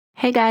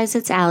Hey guys,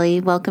 it's Allie.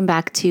 Welcome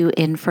back to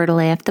Infertile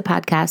AF, the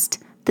podcast.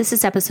 This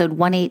is episode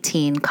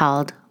 118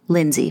 called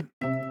Lindsay.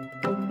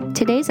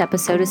 Today's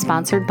episode is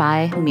sponsored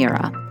by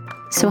Mirror.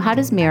 So how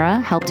does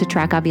Mirror help to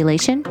track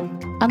ovulation?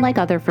 Unlike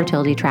other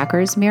fertility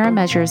trackers, Mirror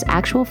measures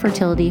actual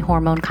fertility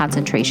hormone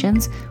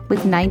concentrations with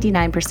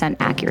 99%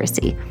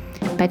 accuracy.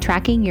 By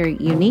tracking your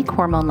unique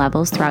hormone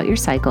levels throughout your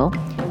cycle,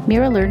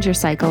 Mirror learns your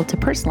cycle to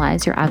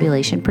personalize your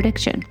ovulation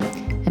prediction.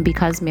 And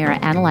because Mirror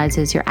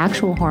analyzes your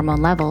actual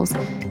hormone levels,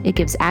 it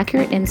gives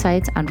accurate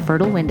insights on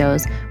fertile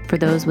windows for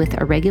those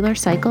with irregular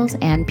cycles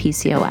and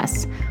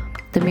PCOS.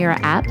 The Mirror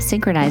app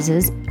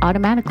synchronizes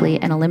automatically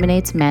and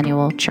eliminates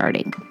manual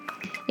charting.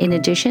 In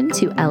addition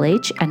to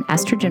LH and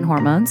estrogen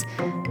hormones,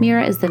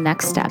 Mirror is the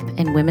next step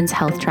in women's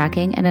health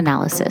tracking and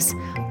analysis.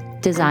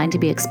 Designed to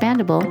be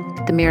expandable,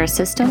 the Mirror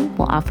system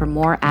will offer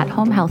more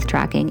at-home health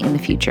tracking in the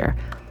future.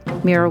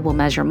 Mirror will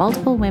measure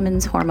multiple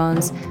women's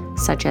hormones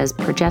such as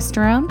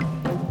progesterone,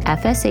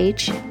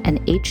 FSH,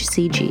 and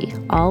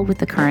HCG, all with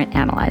the current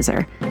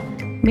analyzer.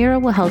 Mirror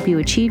will help you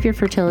achieve your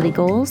fertility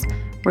goals,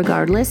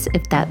 regardless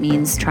if that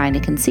means trying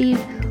to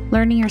conceive,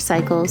 learning your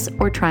cycles,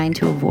 or trying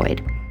to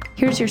avoid.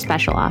 Here's your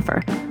special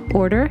offer.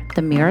 Order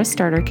the Mirror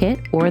Starter Kit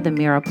or the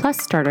Mirror Plus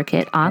Starter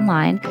Kit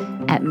online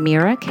at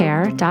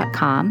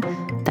miracare.com.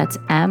 That's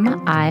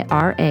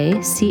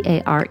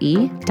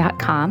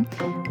miracare.com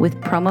with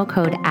promo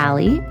code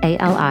ALLIE,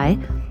 A-L-I,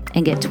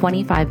 and get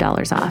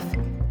 $25 off.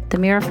 The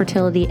Mirror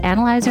Fertility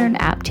Analyzer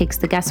and app takes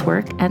the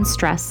guesswork and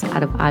stress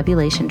out of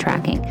ovulation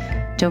tracking.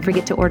 Don't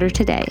forget to order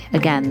today.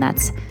 Again,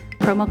 that's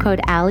promo code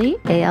ALLIE,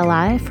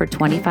 A-L-I, for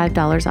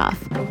 $25 off.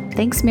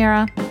 Thanks,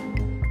 Mirror.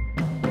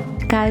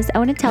 Guys, I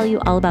want to tell you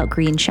all about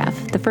Green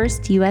Chef, the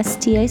first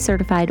USDA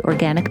certified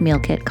organic meal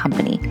kit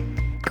company.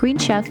 Green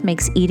Chef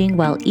makes eating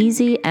well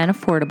easy and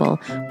affordable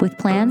with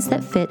plans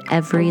that fit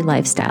every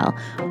lifestyle.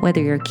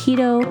 Whether you're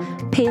keto,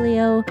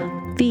 paleo,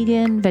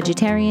 vegan,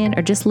 vegetarian,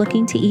 or just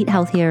looking to eat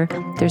healthier,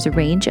 there's a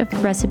range of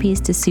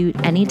recipes to suit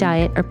any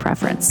diet or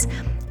preference.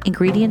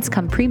 Ingredients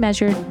come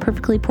pre-measured,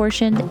 perfectly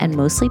portioned, and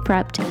mostly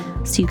prepped,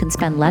 so you can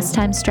spend less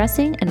time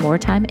stressing and more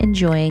time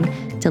enjoying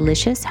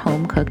delicious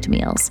home-cooked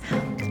meals.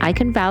 I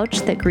can vouch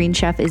that Green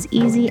Chef is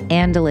easy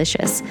and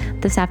delicious.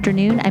 This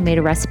afternoon, I made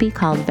a recipe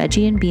called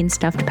Veggie and Bean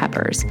Stuffed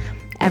Peppers.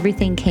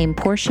 Everything came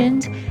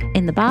portioned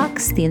in the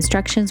box, the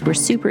instructions were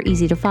super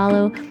easy to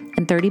follow,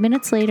 and 30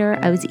 minutes later,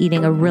 I was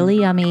eating a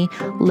really yummy,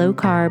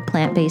 low-carb,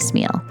 plant-based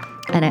meal.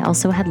 And I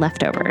also had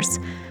leftovers.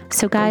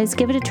 So guys,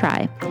 give it a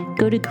try.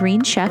 Go to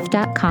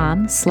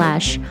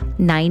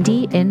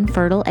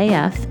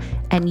greenchef.com/90infertileaf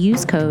and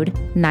use code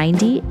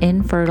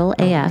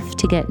 90infertileaf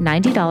to get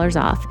 $90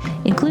 off,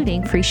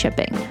 including free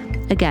shipping.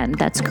 Again,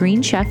 that's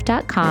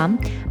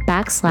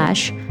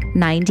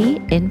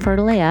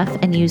greenchef.com/90infertileaf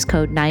and use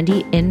code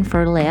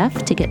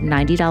 90infertileaf to get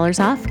 $90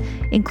 off,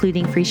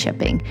 including free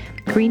shipping.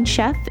 Green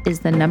Chef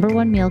is the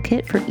 #1 meal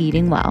kit for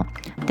eating well.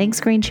 Thanks,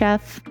 Green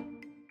Chef.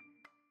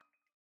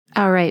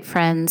 All right,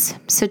 friends.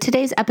 So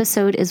today's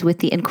episode is with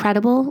the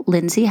incredible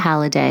Lindsay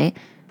Halliday,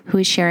 who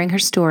is sharing her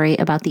story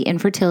about the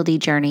infertility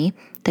journey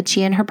that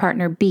she and her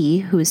partner B,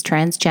 who is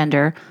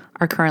transgender,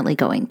 are currently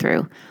going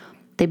through.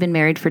 They've been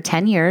married for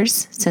 10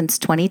 years, since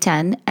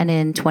 2010, and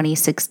in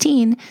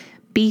 2016,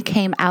 B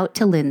came out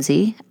to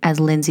Lindsay, as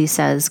Lindsay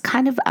says,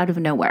 kind of out of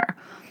nowhere.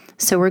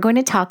 So we're going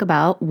to talk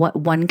about what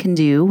one can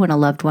do when a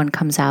loved one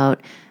comes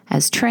out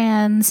as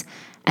trans,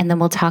 and then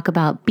we'll talk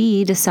about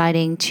B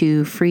deciding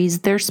to freeze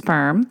their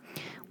sperm,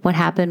 what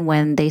happened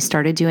when they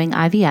started doing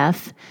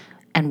IVF,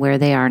 and where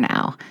they are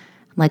now.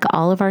 Like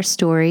all of our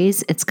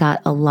stories, it's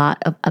got a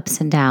lot of ups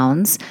and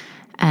downs.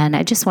 And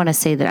I just want to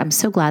say that I'm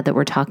so glad that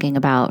we're talking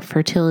about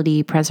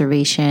fertility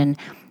preservation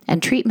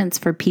and treatments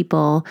for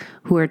people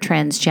who are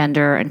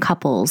transgender and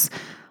couples.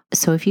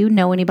 So if you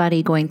know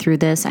anybody going through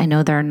this, I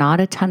know there are not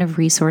a ton of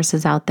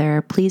resources out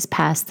there. Please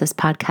pass this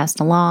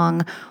podcast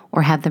along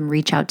or have them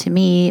reach out to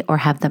me or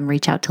have them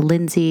reach out to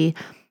Lindsay.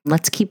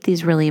 Let's keep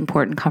these really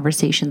important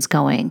conversations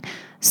going.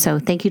 So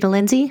thank you to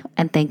Lindsay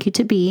and thank you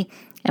to B.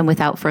 And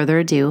without further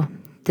ado,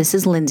 this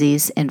is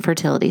Lindsay's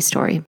infertility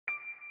story.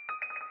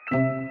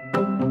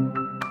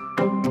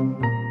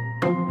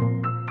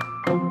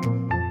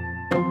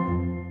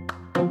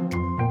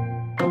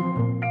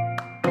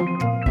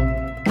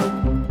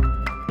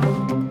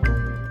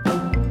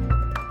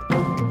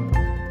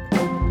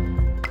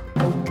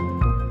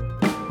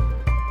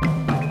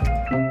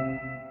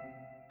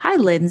 Hi,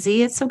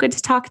 Lindsay. It's so good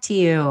to talk to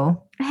you.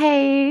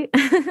 Hey.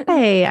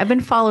 Hey, I've been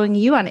following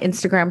you on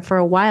Instagram for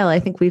a while. I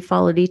think we've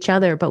followed each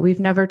other, but we've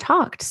never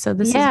talked. So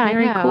this is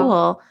very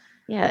cool.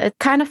 Yeah, it's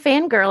kind of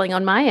fangirling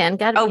on my end.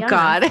 Gotta be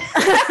honest.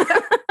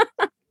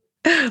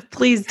 God.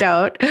 Please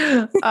don't.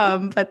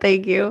 But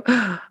thank you.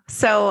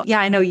 So yeah,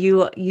 I know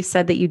you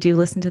said that you do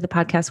listen to the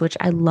podcast, which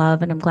I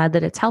love, and I'm glad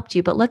that it's helped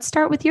you. But let's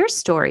start with your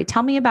story.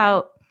 Tell me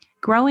about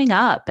growing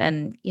up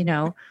and,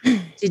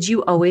 did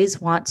you always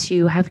want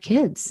to have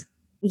kids?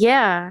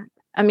 Yeah.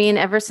 I mean,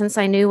 ever since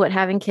I knew what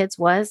having kids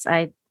was,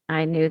 I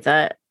knew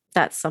that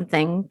that's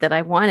something that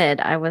I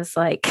wanted. I was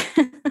like,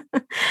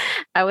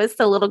 I was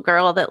the little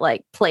girl that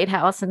like played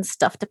house and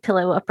stuffed a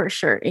pillow up her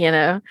shirt, you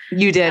know.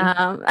 You did.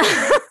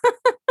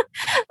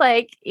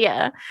 Like,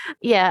 yeah.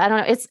 Yeah, I don't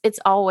know. It's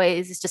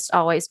just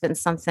always been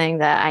something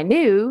that I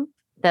knew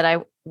that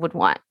I would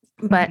want.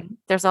 But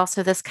there's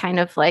also this kind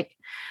of like,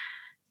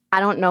 I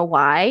don't know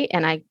why,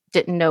 and I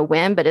didn't know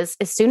when, but as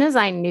soon as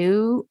I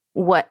knew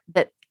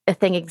that a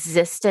thing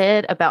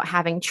existed about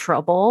having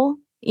trouble,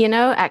 you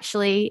know,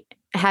 actually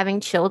having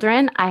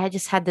children, I had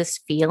just had this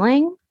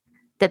feeling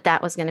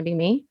that was going to be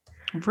me.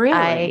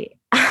 Really?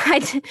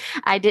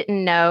 I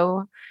didn't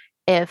know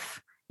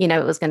if, you know,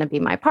 it was going to be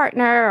my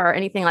partner or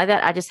anything like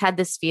that. I just had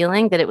this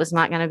feeling that it was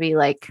not going to be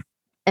like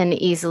an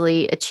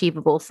easily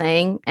achievable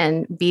thing.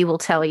 And B will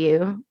tell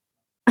you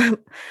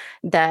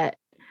that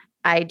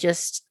I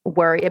just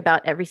worry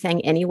about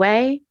everything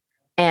anyway.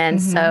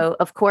 And so,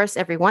 of course,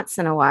 every once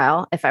in a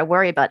while, if I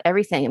worry about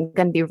everything, I'm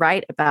going to be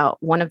right about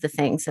one of the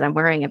things that I'm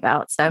worrying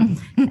about. So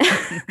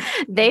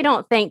they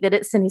don't think that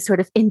it's any sort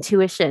of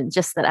intuition,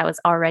 just that I was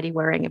already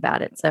worrying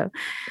about it. So,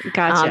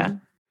 gotcha.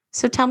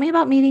 So tell me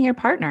about meeting your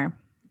partner.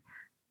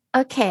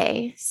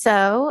 Okay.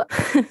 So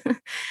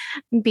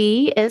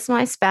B is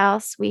my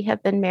spouse. We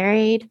have been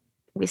married.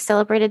 We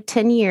celebrated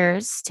 10-year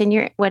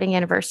wedding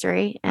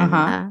anniversary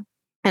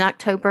in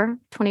October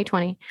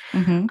 2020.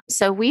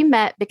 So we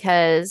met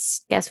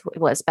because, guess what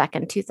it was, back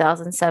in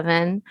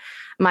 2007.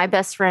 My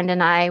best friend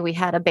and I, we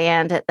had a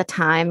band at the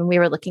time and we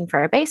were looking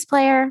for a bass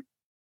player.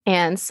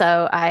 And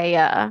so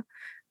I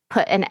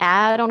put an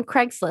ad on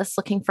Craigslist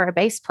looking for a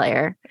bass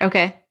player.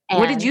 Okay. And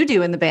what did you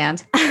do in the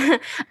band?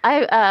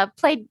 I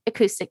played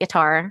acoustic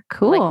guitar.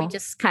 Cool. Like we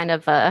just kind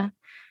of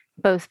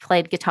both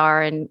played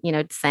guitar and, you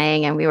know,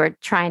 sang, and we were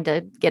trying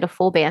to get a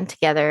full band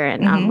together.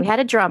 And we had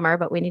a drummer,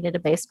 but we needed a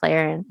bass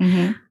player.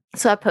 And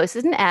so I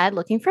posted an ad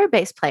looking for a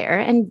bass player,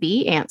 and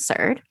B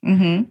answered.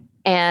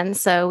 And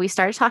so we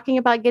started talking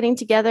about getting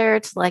together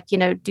to, like, you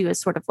know, do a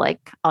sort of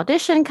like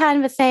audition kind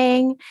of a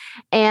thing.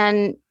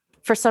 And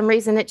for some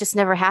reason, it just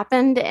never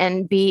happened.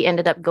 And B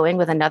ended up going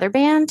with another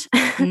band.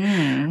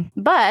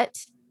 But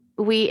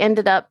we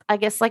ended up, I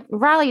guess, like,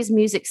 Raleigh's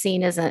music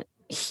scene isn't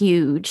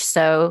huge.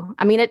 So,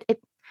 I mean,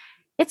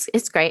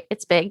 it's great.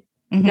 It's big.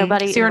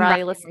 Nobody. So you're in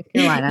Raleigh, North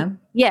Carolina.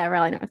 Yeah,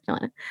 Raleigh, North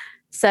Carolina.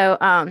 So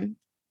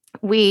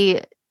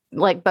we,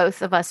 like,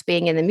 both of us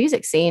being in the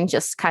music scene,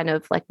 just kind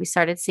of like, we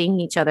started seeing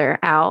each other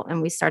out,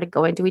 and we started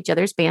going to each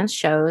other's band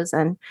shows.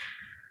 And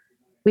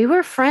we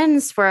were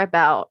friends for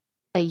about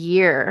a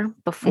year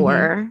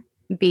before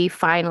B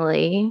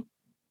finally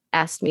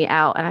asked me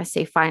out. And I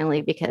say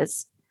finally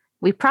because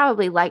we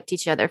probably liked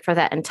each other for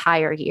that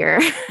entire year.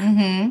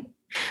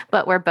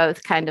 But we're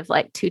both kind of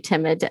like too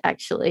timid to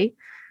actually,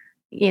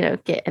 you know,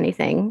 get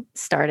anything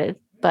started.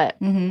 But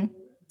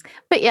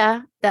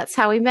yeah, that's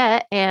how we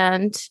met.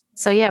 And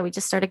so, yeah, we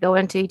just started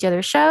going to each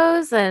other's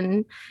shows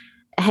and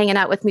hanging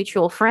out with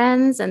mutual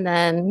friends, and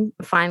then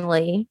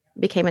finally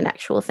became an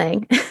actual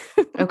thing.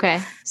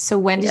 Okay. So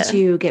when did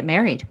you get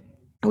married?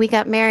 We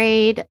got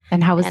married.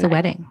 And how was the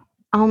wedding?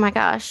 Oh my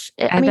gosh.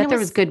 I bet there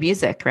was good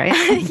music, right?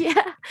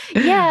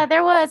 Yeah,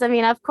 there was. I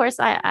mean, of course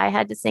I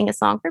had to sing a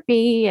song for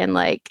B, and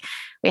like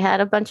we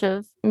had a bunch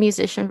of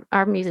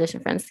our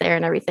musician friends there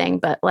and everything.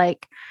 But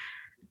like,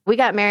 we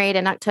got married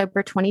in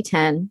October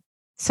 2010.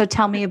 So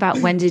tell me about,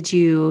 when did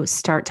you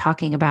start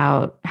talking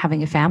about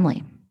having a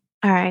family?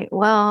 All right.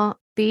 Well,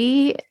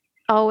 B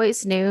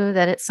always knew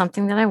that it's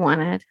something that I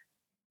wanted,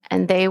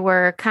 and they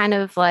were kind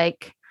of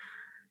like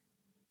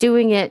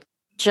doing it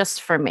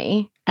just for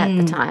me at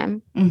the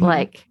time.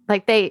 Like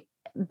they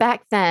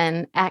back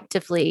then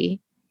actively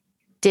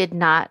did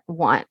not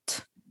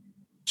want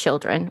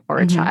children or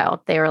a child.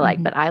 They were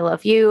like, but I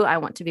love you. I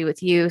want to be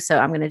with you. So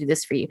I'm going to do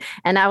this for you.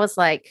 And I was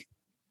like,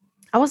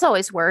 I was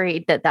always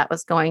worried that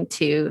was going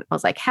to, I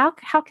was like, how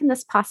can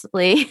this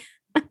possibly,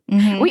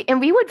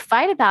 we would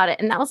fight about it.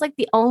 And that was like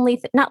the only,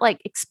 not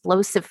like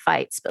explosive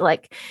fights, but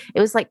like,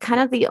 it was like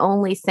kind of the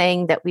only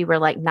thing that we were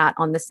like not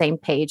on the same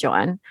page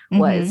on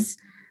was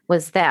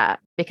that,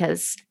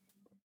 because,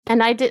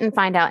 and I didn't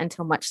find out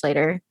until much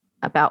later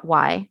about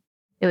why.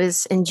 It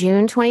was in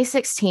June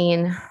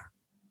 2016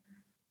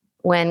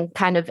 when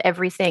kind of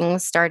everything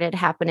started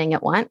happening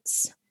at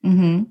once.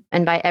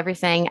 And by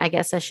everything, I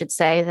guess I should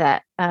say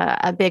that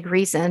a big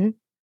reason,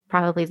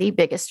 probably the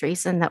biggest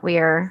reason that we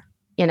are,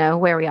 you know,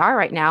 where we are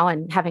right now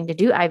and having to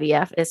do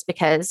IVF is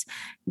because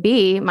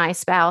B, my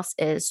spouse,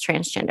 is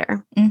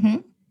transgender.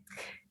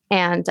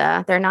 And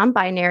they're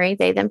non-binary,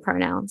 they, them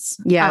pronouns.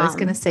 Yeah, I was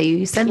going to say,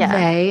 you said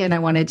they, and I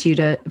wanted you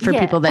to, for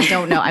people that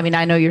don't know, I mean,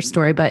 I know your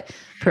story, but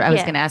I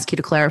was going to ask you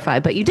to clarify,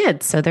 but you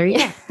did. So there you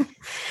go.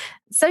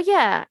 So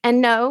yeah.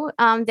 And no,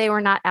 they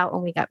were not out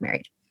when we got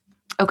married.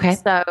 Okay.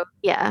 So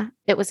yeah,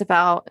 it was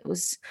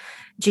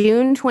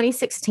June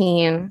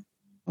 2016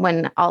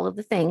 when all of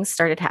the things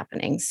started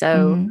happening.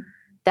 So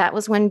that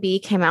was when B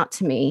came out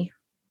to me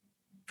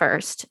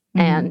first.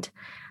 And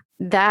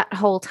that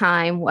whole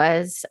time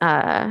was,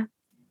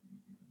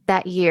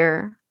 that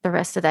year, the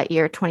rest of that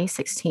year,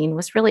 2016,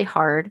 was really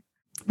hard.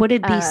 What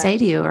did B say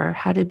to you, or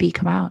how did B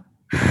come out?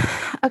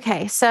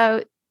 Okay.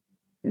 So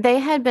they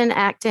had been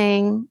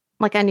acting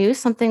Like I knew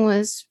something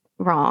was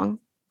wrong,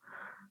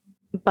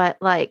 but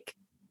like,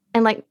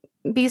 and like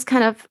B's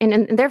kind of,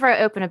 and they're very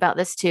open about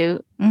this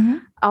too. Mm-hmm.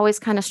 Always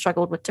kind of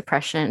struggled with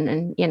depression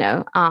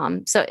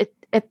and, so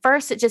at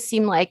first it just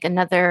seemed like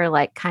another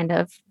like kind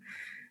of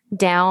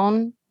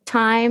down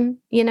time,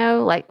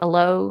 like a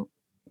low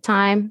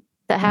time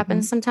that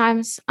happens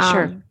sometimes.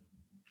 Sure.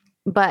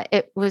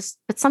 But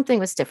something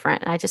was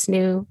different. I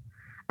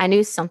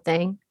knew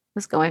something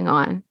was going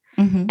on.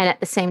 Mm-hmm. And at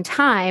the same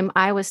time,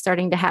 I was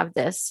starting to have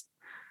this,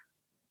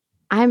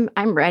 I'm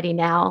ready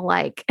now.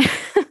 Like,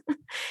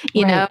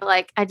 Right.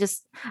 like I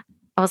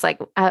was like,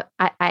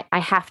 I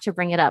have to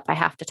bring it up. I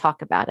have to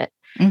talk about it.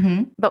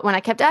 Mm-hmm. But when I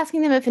kept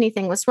asking them if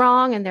anything was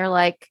wrong, and they're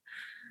like,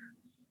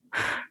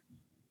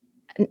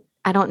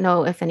 I don't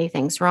know if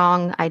anything's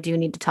wrong. I do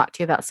need to talk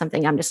to you about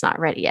something. I'm just not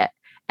ready yet.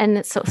 And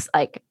it's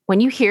like, when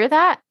you hear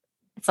that,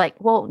 it's like,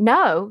 well,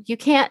 no, you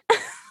can't.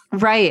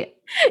 Right.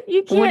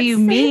 You can't. What do you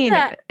say mean?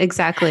 that.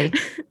 Exactly.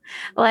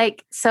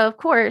 Like, so of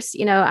course,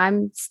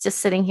 I'm just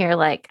sitting here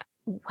like,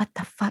 what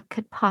the fuck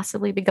could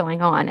possibly be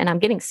going on? And I'm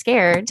getting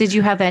scared. Did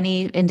you have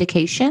any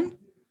indication?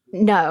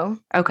 No.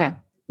 Okay.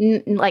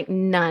 Like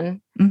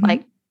none. Mm-hmm.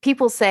 Like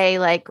people say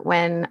like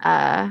when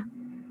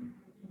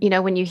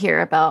you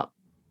hear about,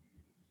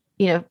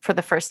 for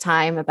the first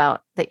time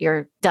about that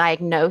you're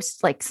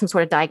diagnosed, like some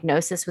sort of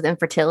diagnosis with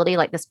infertility,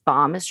 like this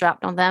bomb is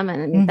dropped on them.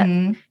 And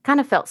that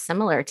kind of felt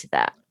similar to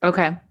that.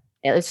 Okay.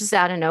 It was just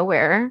out of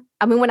nowhere.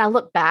 I mean, when I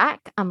look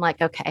back, I'm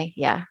like, okay,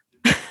 yeah.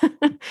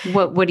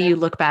 What do you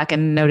look back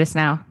and notice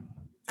now?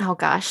 Oh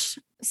gosh,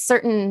 it's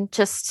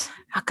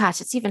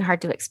even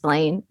hard to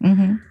explain.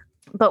 Mm-hmm.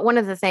 But one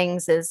of the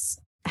things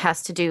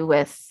has to do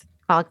with,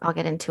 I'll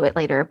get into it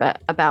later,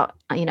 but about,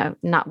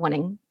 not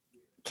wanting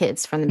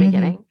kids from the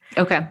beginning.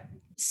 Okay.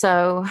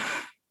 So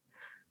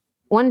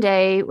one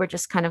day we're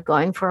just kind of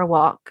going for a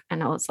walk,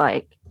 and I was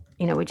like,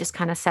 we just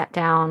kind of sat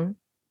down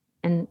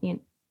and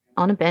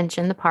on a bench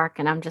in the park,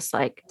 and I'm just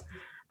like,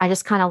 I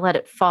just kind of let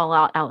it fall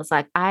out. I was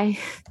like, I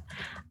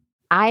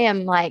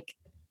am like,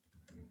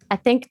 I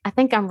think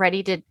I'm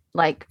ready to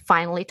like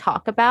finally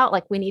talk about,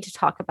 like, we need to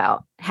talk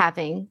about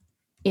having,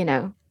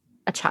 a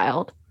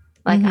child.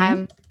 Like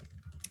I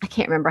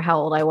can't remember how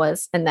old I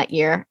was in that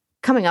year,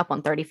 coming up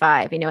on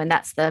 35, and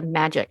that's the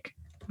magic.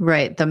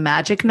 Right. The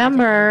magic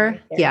number.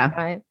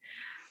 Yeah.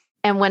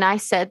 And when I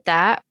said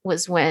that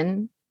was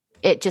when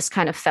it just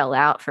kind of fell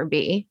out for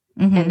B.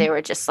 And they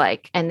were just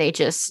like, and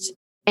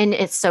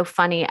it's so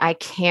funny. I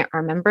can't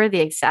remember the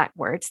exact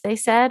words they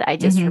said. I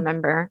just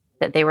remember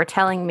that they were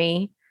telling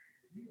me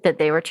that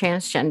they were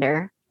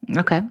transgender.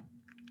 Okay.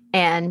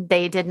 And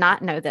they did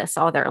not know this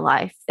all their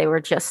life. They were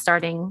just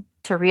starting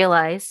to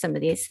realize some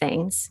of these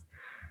things.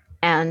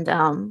 And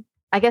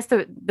I guess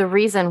the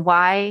reason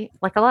why,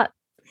 like a lot,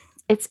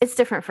 it's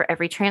different for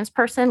every trans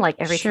person. Like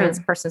every trans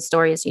person's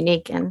story is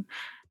unique, and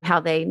how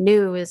they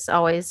knew is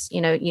always,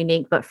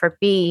 unique. But for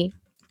B,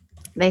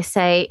 they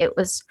say it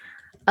was,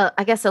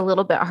 I guess, a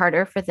little bit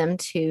harder for them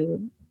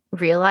to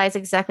realize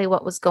exactly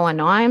what was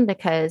going on,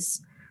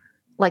 because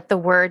like the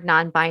word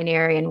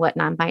non-binary and what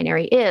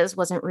non-binary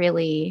wasn't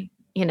really,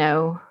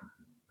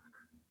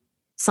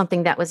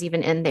 something that was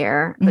even in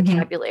their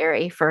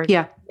vocabulary for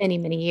many,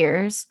 many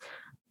years.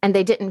 And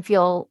they didn't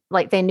feel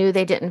like, they knew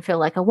they didn't feel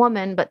like a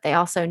woman, but they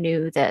also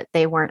knew that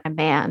they weren't a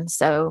man.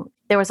 So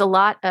there was a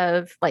lot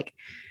of like,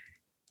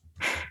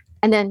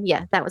 and then,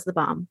 that was the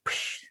bomb.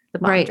 The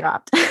bomb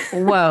dropped.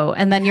 Whoa.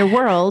 And then your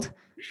world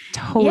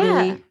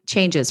totally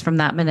changes from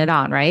that minute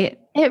on, right?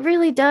 It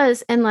really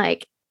does. And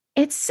like,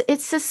 it's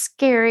a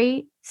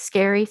scary,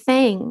 scary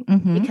thing,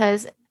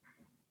 because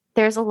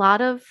there's a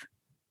lot of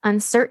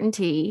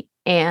uncertainty,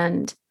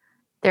 and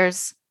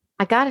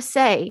I gotta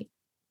say,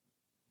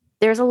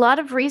 there's a lot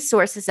of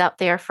resources out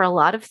there for a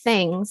lot of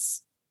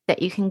things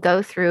that you can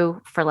go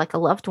through for like a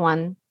loved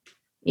one,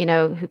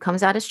 who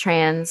comes out as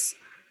trans.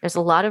 There's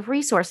a lot of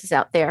resources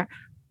out there,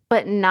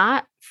 but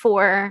not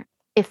for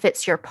if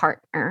it's your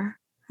partner.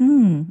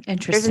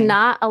 Interesting. There's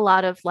not a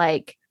lot of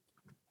like,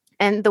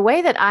 and the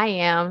way that I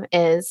am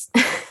is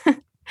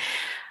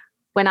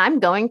when I'm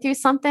going through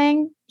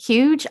something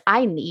huge,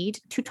 I need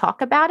to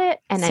talk about it.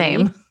 And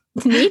Same.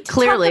 I need to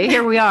clearly,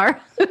 here we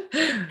are.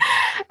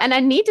 And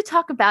I need to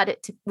talk about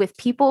it with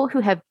people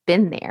who have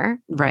been there.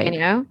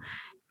 Right.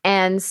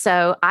 And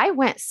so I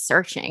went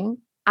searching.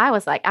 I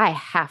was like, I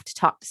have to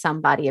talk to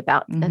somebody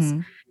about this.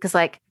 Because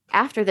like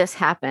after this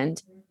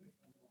happened,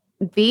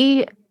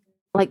 the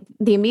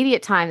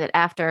immediate time that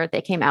after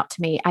they came out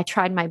to me, I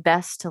tried my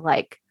best to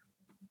like,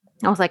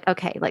 I was like,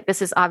 okay, like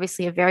this is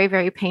obviously a very,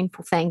 very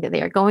painful thing that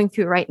they are going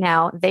through right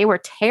now. They were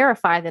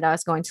terrified that I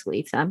was going to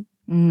leave them.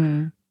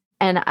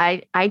 And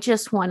I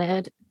just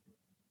wanted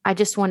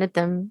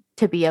them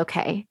to be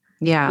okay.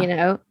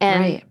 Yeah.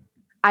 And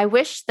I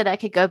wish that I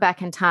could go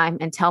back in time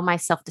and tell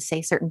myself to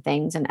say certain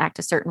things and act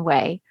a certain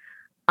way.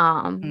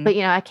 But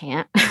I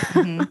can't.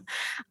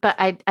 But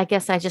I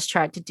guess I just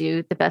tried to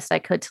do the best I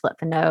could to let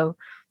them know,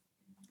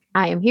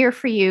 I am here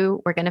for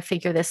you. We're going to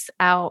figure this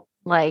out.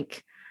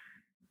 Like,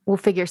 we'll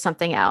figure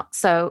something out.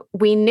 So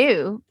we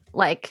knew,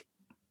 like,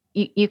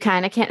 you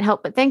kind of can't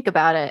help but think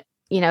about it.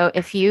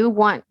 If you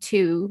want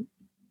to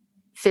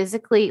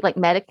physically, like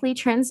medically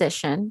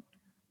transition,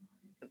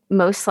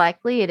 most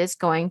likely it is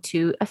going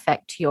to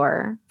affect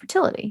your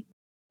fertility.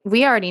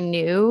 We already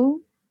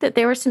knew that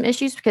there were some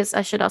issues because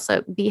I should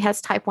also, B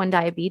has type 1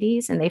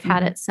 diabetes and they've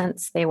had it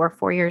since they were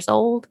 4 years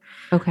old.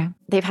 Okay.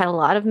 They've had a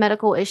lot of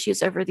medical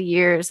issues over the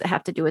years that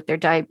have to do with their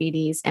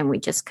diabetes. And we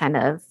just kind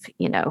of,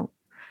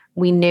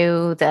 we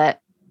knew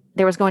that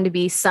there was going to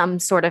be some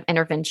sort of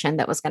intervention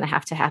that was going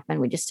to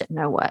happen. We just didn't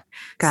know what.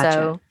 Gotcha.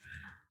 So,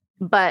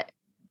 but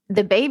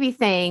the baby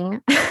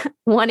thing,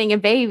 wanting a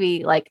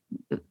baby, like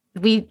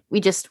we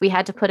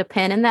had to put a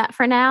pin in that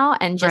for now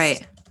and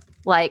just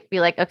like be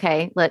like,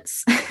 okay,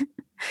 let's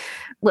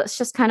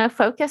just kind of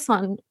focus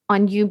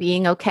on you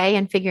being okay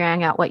and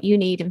figuring out what you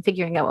need and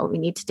figuring out what we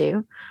need to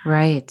do.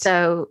 Right.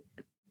 So,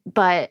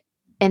 but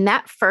in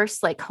that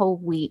first like whole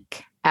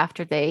week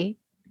after they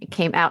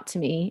came out to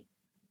me,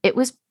 it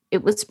was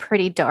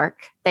pretty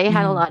dark. They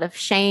had a lot of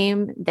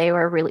shame. They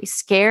were really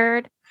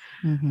scared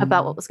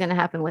about what was going to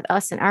happen with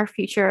us in our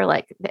future.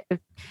 Like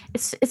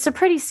it's a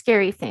pretty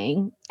scary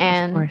thing.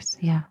 And of course,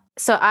 yeah.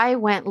 So I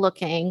went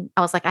looking.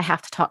 I was like, I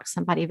have to talk to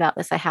somebody about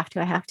this. I have to.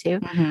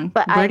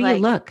 But where do you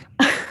look?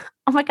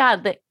 Oh my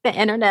God, the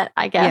internet,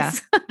 I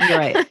guess. Yeah, you're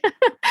right.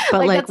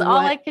 But like that's all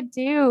I could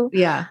do.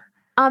 Yeah.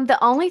 The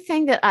only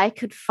thing that I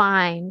could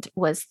find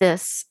was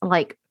this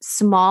like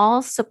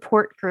small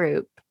support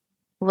group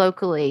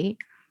locally,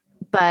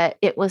 but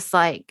it was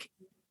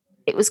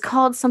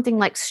called something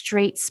like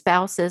Straight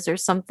Spouses or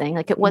something.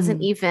 Like it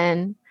wasn't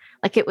even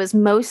like, it was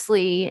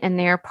mostly in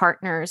their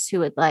partners who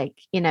would like,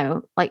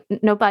 like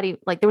nobody,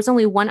 like there was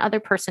only one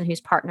other person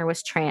whose partner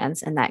was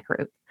trans in that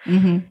group.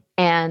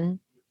 And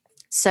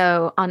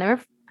so I'll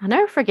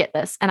never forget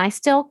this. And I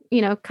still,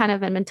 kind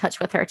of am in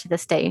touch with her to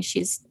this day.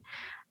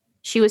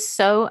 She was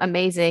so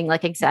amazing,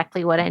 like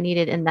exactly what I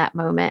needed in that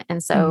moment.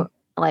 And so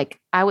like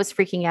I was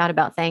freaking out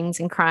about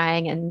things and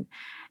crying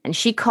and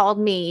she called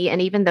me.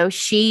 And even though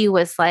she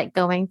was like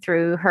going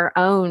through her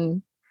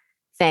own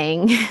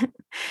thing,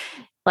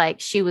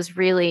 like she was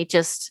really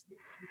just,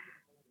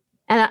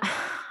 and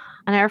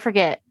I never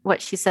forget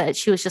what she said.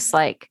 She was just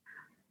like,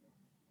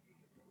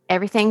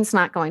 everything's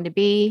not going to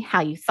be how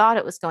you thought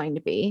it was going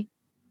to be.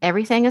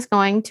 Everything is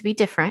going to be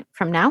different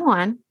from now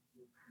on,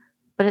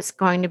 but it's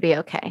going to be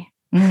okay.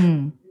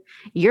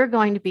 You're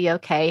going to be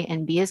okay.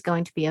 And B is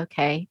going to be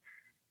okay.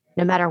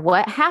 No matter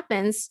what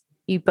happens,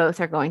 you both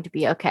are going to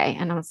be okay.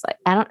 And I was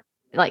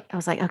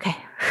like, okay.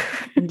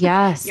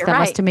 Yes. That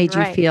must have made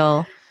you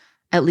feel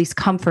at least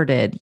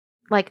comforted.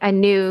 Like I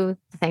knew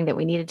the thing that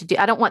we needed to do.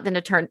 I don't want them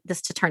to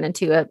turn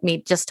into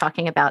me just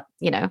talking about,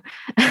 the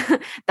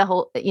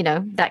whole,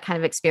 that kind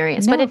of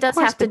experience, but it does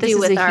have to do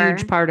with a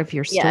huge part of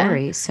your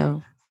story. Yeah.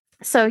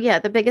 So yeah,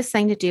 the biggest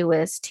thing to do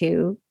was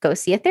to go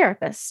see a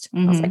therapist.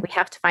 I was like, we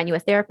have to find you a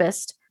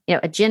therapist,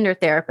 a gender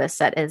therapist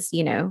that is,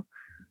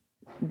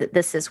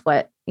 this is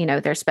what,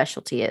 their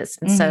specialty is.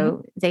 And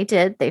so they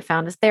did, they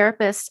found a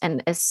therapist.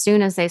 And as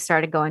soon as they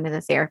started going to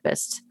the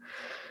therapist,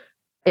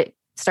 it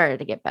started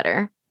to get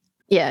better.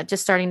 Yeah.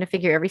 Just starting to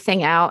figure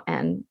everything out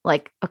and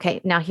like, okay,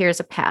 now here's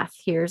a path.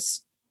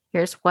 Here's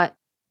what,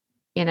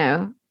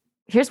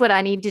 here's what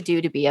I need to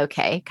do to be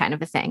okay, kind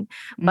of a thing.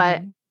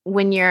 But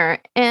when you're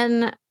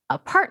in a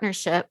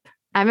partnership,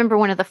 I remember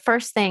one of the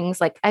first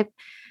things, like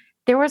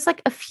there was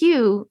like a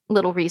few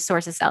little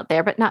resources out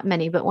there, but not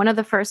many. But one of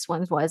the first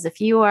ones was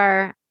if you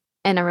are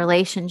in a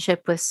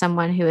relationship with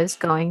someone who is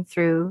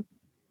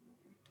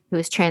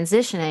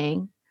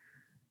transitioning,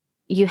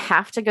 you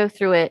have to go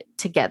through it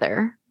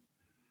together,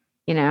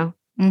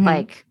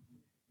 like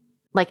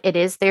it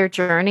is their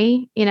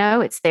journey,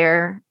 it's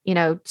their,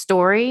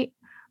 story.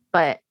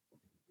 But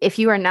if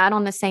you are not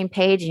on the same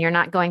page and you're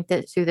not going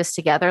through this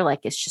together, like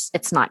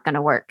it's not going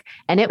to work.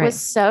 And it was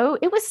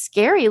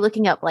scary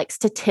looking up like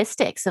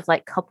statistics of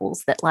like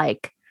couples that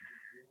like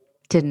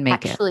didn't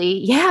make it.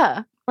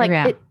 Yeah.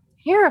 It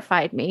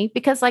terrified me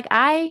because like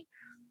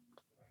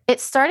it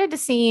started to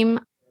seem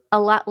a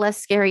lot less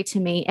scary to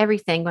me,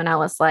 everything when I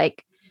was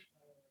like,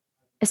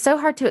 it's so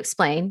hard to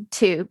explain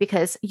too,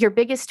 because your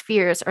biggest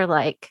fears are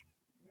like,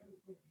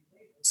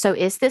 so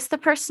is this the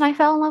person I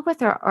fell in love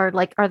with or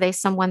like, are they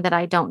someone that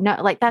I don't know?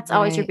 Like, that's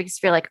always your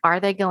biggest fear. Like, are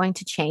they going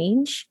to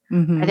change?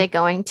 Are they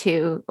going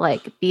to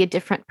like be a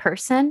different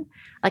person?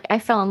 Like I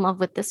fell in love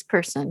with this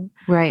person.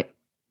 Right.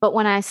 But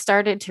when I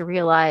started to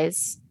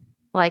realize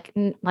like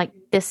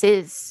this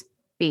is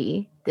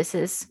B, this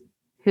is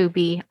who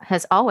B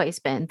has always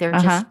been. They're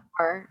just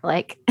more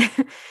like,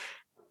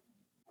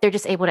 they're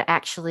just able to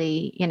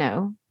actually,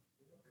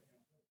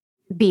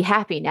 be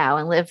happy now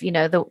and live,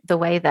 the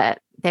way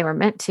that they were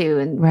meant to.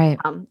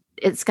 And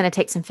it's going to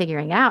take some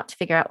figuring out to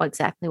figure out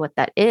exactly what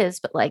that is.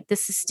 But like,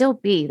 this is still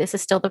B, this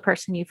is still the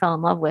person you fell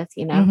in love with,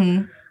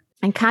 and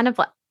kind of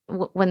like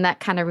when that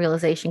kind of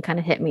realization kind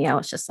of hit me, I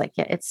was just like,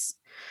 yeah,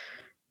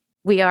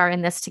 we are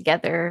in this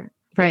together.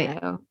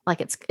 Right. Like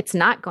it's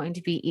not going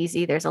to be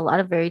easy. There's a lot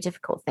of very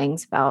difficult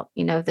things about,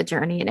 the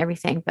journey and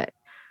everything, but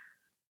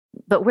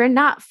but we're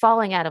not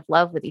falling out of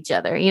love with each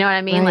other. You know what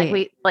I mean?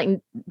 Right.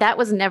 Like that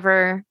was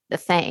never the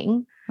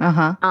thing.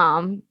 Uh-huh.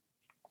 And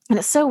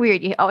it's so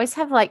weird. You always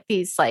have like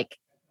these like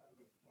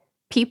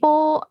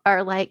people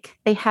are like,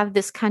 they have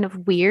this kind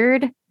of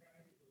weird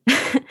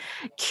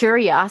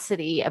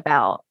curiosity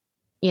about,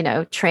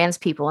 trans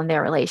people and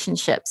their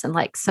relationships. And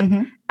like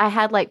I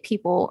had like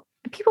people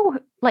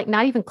like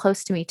not even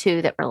close to me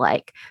too that were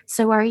like,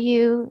 so are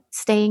you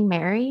staying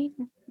married?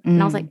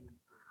 And I was like,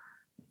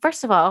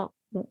 first of all,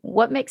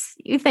 what makes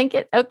you think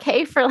it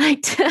okay for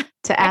like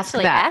to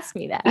actually ask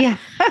me that? Yeah.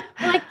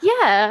 Like,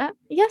 yeah,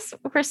 yes,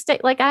 we're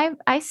like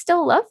I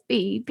still love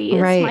B. B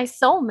is my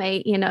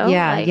soulmate, Yeah.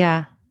 Like,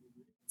 yeah.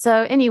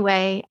 so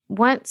anyway,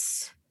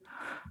 once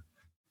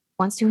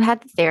you had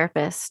the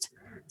therapist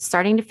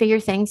starting to figure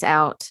things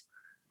out,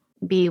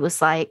 B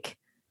was like,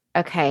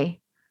 okay,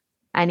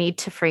 I need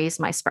to freeze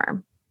my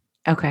sperm.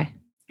 Okay.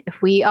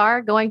 If we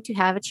are going to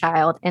have a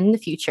child in the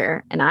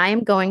future and I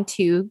am going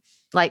to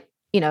like,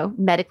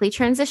 medically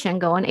transition,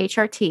 go on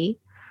HRT,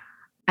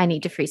 I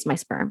need to freeze my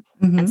sperm.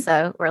 And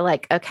so we're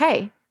like,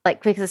 okay,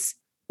 like, because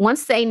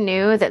once they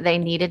knew that they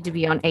needed to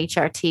be on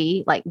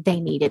HRT, like they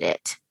needed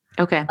it.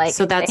 Okay. Like,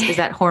 so is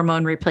that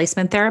hormone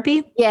replacement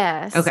therapy?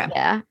 Yes. Okay.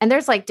 Yeah. And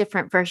there's like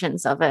different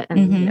versions of it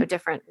and,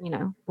 different,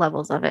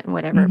 levels of it and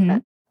whatever.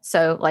 But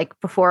so like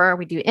before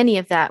we do any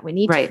of that, we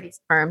need to freeze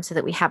sperm so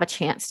that we have a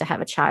chance to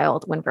have a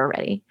child when we're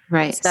ready.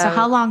 Right. So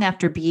how long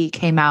after B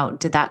came out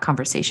did that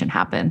conversation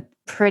happen?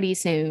 Pretty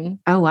soon.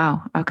 Oh,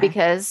 wow. Okay.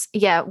 Because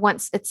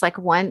once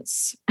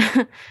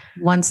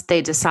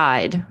they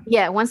decide.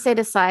 Yeah. Once they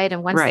decide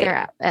and once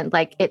they're and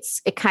like,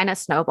 it kind of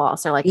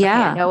snowballs. They're like, yeah,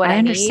 okay, I know what I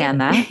understand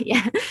need. that.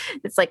 Yeah.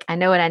 It's like, I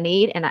know what I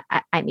need and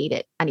I need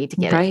it. I need to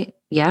get it. Right.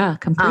 Yeah,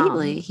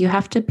 completely. You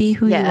have to be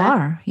who you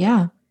are.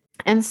 Yeah.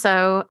 And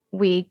so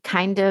we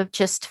kind of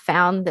just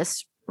found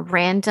this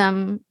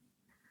random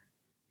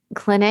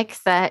clinic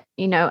that,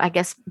 I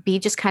guess B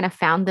just kind of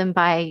found them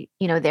by,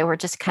 they were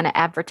just kind of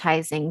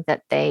advertising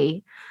that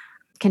they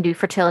can do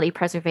fertility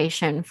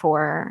preservation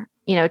for,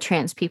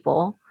 trans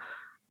people.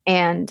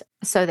 And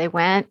so they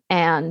went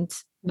and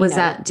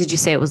did you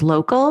say it was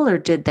local or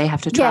did they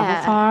have to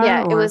travel far?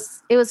 Yeah,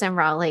 it was in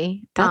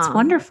Raleigh. That's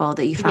wonderful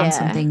that you found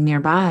something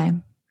nearby.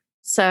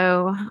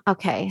 So,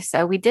 okay.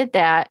 So we did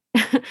that.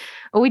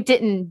 We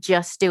didn't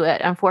just do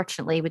it.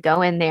 Unfortunately, we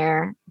go in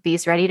there,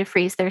 B's ready to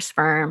freeze their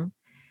sperm.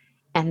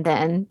 And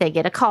then they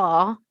get a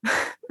call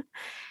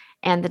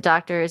and the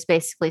doctor is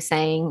basically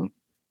saying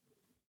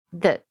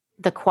that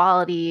the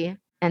quality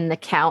and the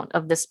count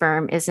of the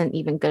sperm isn't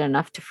even good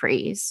enough to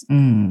freeze.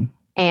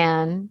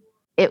 And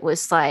it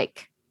was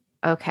like,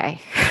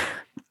 okay.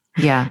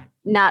 Yeah.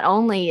 Not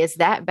only is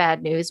that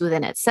bad news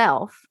within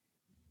itself,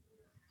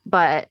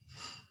 but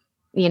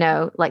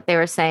like they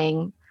were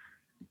saying,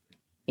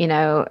 you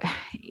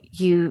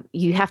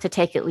have to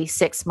take at least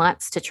 6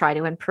 months to try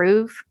to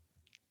improve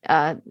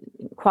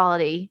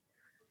quality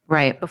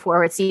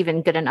before it's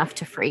even good enough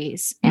to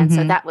freeze. And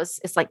so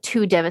it's like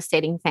two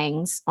devastating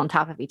things on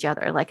top of each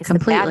other. Like it's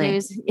completely.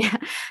 The bad news,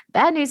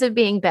 bad news of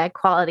being bad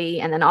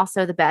quality. And then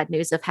also the bad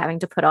news of having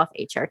to put off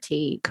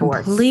HRT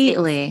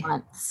completely. for 6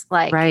 months.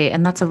 Like, right.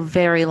 And that's a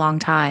very long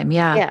time.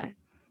 Yeah. Yeah.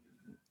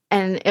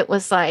 And it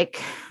was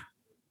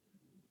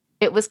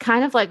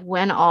kind of like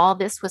when all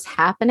this was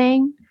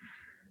happening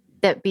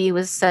that B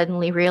was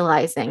suddenly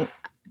realizing,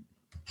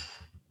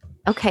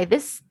 okay,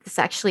 this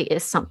actually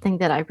is something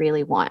that I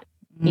really want,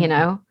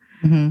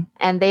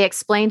 And they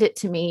explained it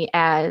to me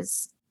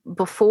as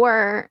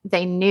before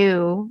they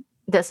knew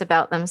this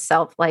about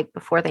themselves, like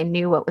before they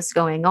knew what was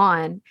going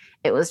on,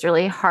 it was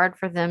really hard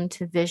for them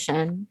to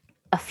vision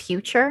a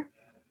future.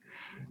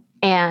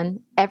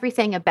 And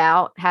everything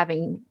about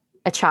having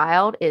a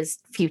child is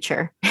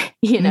future,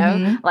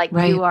 like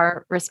you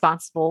are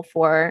responsible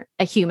for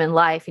a human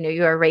life.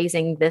 You are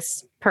raising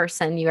this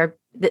person,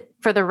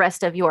 for the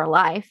rest of your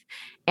life.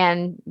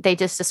 And they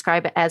just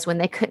describe it as when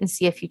they couldn't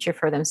see a future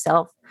for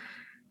themselves,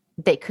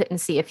 they couldn't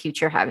see a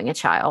future having a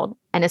child.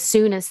 And as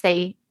soon as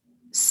they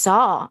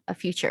saw a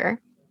future,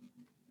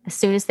 as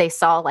soon as they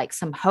saw like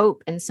some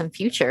hope and some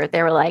future,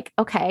 they were like,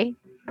 okay,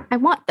 I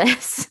want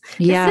this.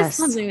 Yes. This is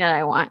something that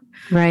I want.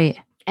 Right.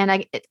 And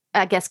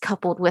I guess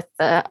coupled with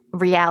the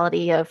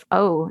reality of,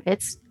 oh,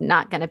 it's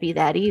not going to be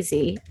that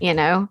easy,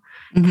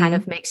 kind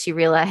of makes you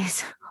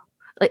realize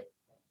like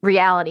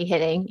reality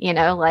hitting,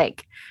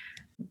 like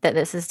that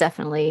this is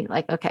definitely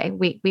like, okay,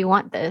 we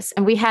want this.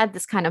 And we had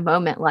this kind of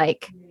moment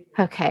like,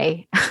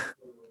 okay,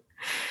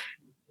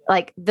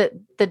 like the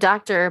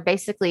doctor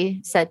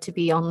basically said to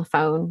be on the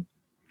phone,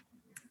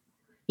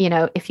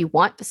 if you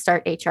want to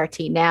start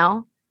HRT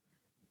now,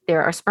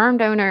 there are sperm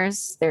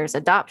donors, there's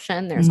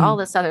adoption, there's all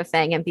this other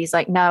thing. And B's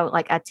like, no,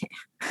 like,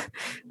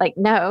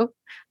 no,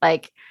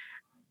 like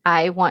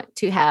I want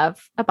to have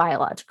a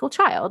biological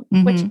child,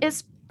 which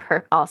is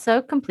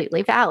also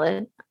completely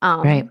valid.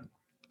 Right.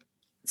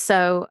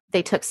 So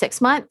they took 6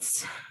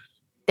 months.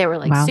 They were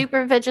like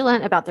super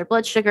vigilant about their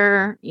blood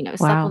sugar,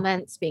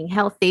 supplements, being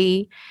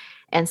healthy.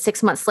 And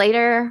 6 months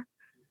later,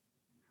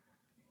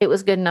 it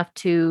was good enough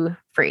to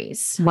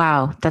freeze.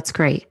 Wow. That's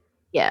great.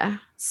 Yeah.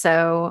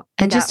 So,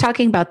 And just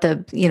talking about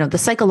the, the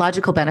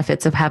psychological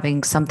benefits of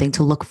having something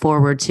to look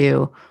forward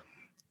to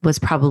was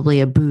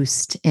probably a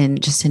boost in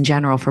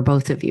general for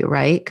both of you,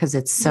 right? Because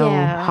it's so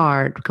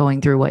hard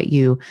going through what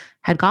you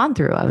had gone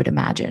through, I would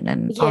imagine,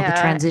 and all the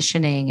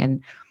transitioning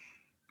and,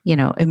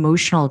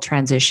 emotional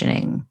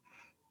transitioning.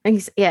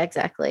 Yeah,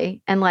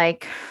 exactly. And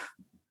like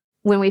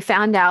when we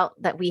found out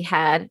that we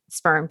had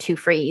sperm to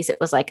freeze, it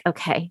was like,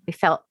 okay, we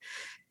felt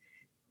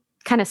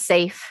kind of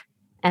safe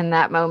in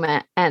that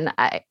moment. And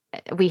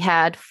we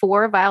had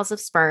 4 vials of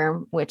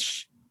sperm,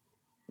 which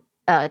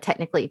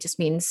technically just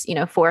means,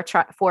 4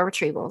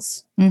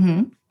 retrievals.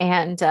 Mm-hmm.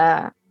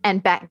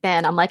 And back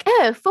then I'm like,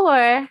 oh,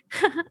 4,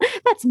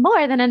 that's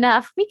more than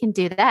enough. We can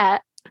do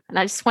that. And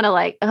I just want to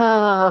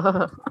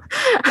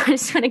I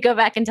just want to go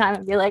back in time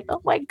and be like,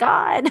 oh my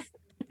God,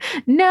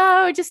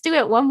 no, just do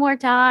it one more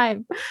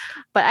time.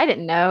 But I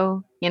didn't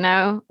know,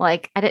 I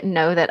didn't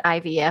know that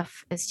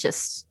IVF is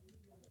just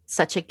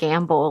such a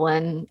gamble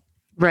and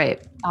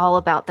right, all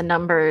about the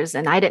numbers.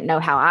 And I didn't know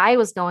how I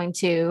was going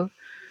to,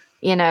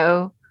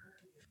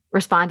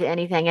 respond to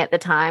anything at the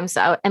time.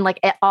 So, and like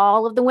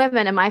all of the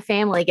women in my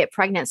family get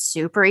pregnant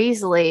super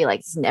easily. Like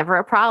it's never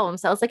a problem.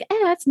 So I was like,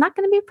 it's not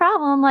going to be a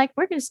problem. Like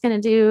we're just going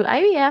to do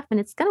IVF and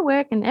it's going to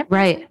work and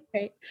everything's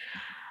great.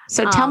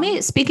 So tell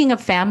me, speaking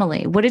of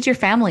family, what did your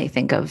family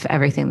think of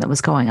everything that was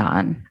going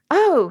on?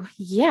 Oh,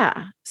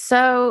 yeah.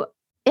 So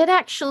it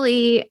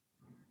actually,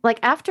 like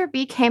after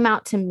B came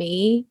out to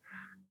me,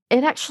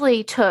 it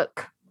actually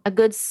took a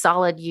good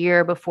solid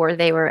year before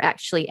they were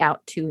actually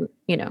out to,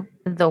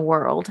 the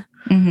world.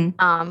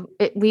 Mm-hmm.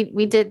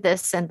 We did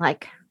this in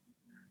like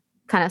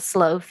kind of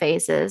slow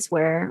phases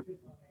where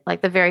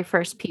like the very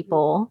first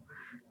people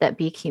that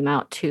B came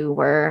out to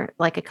were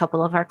like a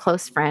couple of our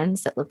close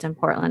friends that lived in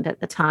Portland at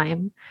the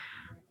time.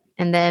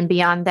 And then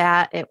beyond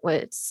that,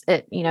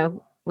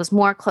 was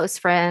more close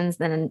friends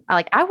than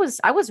like I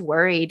was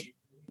worried.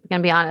 I'm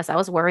gonna be honest, I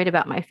was worried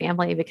about my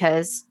family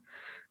because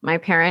my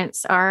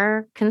parents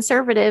are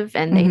conservative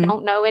and they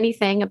don't know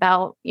anything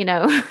about, this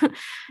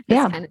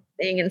kind of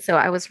thing. And so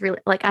I was really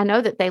like, I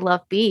know that they love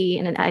B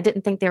and I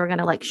didn't think they were going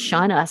to like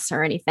shun us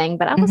or anything,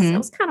 but I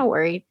was kind of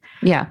worried.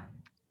 Yeah.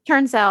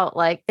 Turns out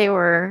like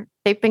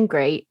they've been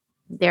great.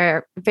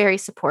 They're very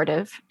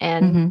supportive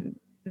and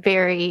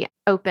very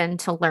open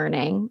to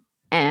learning.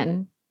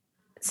 And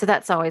so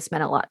that's always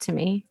meant a lot to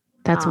me.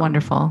 That's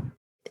wonderful.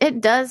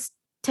 It does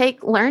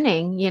take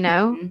learning,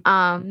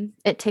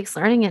 it takes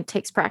learning and it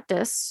takes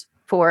practice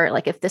for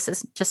like, if this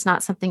is just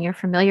not something you're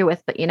familiar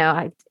with, but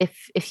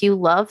if you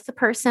love the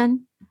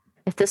person,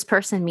 if this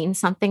person means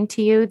something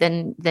to you,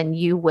 then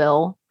you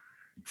will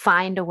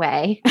find a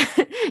way,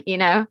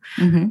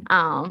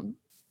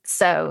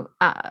 So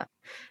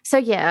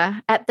yeah,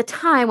 at the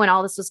time when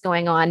all this was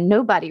going on,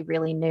 nobody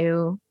really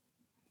knew,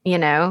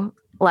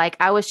 like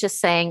I was just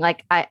saying,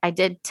 like I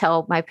did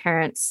tell my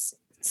parents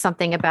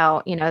something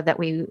about, that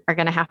we are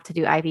going to have to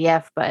do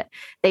IVF, but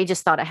they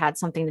just thought it had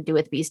something to do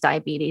with B's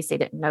diabetes. They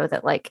didn't know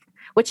that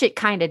which it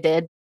kind of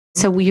did.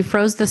 So you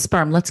froze the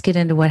sperm. Let's get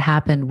into what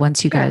happened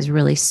once you guys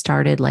really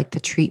started like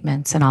the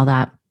treatments and all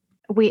that.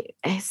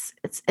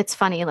 It's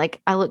funny.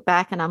 Like I look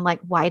back and I'm like,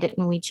 why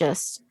didn't we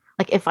just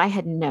if I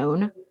had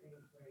known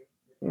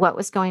what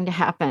was going to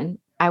happen,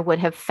 I would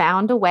have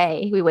found a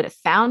way. We would have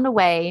found a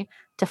way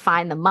to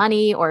find the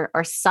money or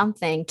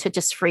something to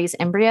just freeze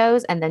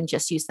embryos and then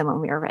just use them when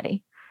we were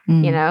ready.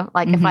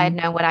 If I had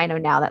known what I know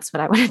now, that's what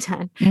I would have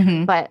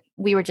done. But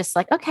we were just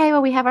like, okay,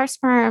 well, we have our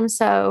sperm.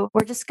 So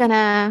we're just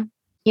gonna,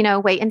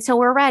 wait until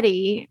we're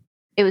ready.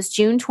 It was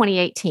June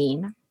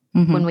 2018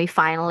 when we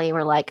finally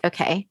were like,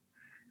 okay,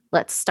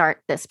 let's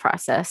start this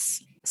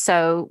process.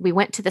 So we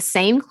went to the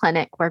same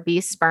clinic where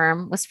B's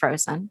sperm was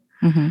frozen.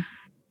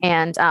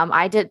 And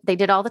they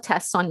did all the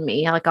tests on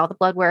me, like all the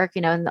blood work,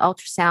 and the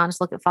ultrasounds,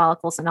 look at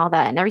follicles and all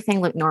that, and everything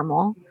looked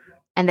normal.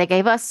 And they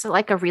gave us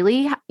like a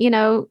really,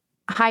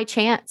 high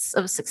chance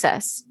of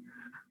success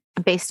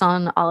based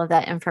on all of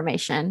that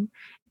information.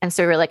 And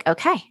so we were like,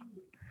 okay,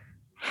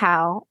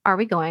 how are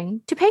we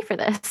going to pay for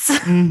this?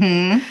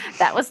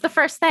 That was the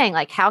first thing.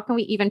 Like, how can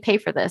we even pay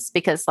for this?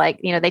 Because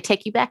they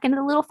take you back into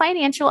the little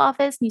financial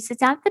office and you sit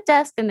down at the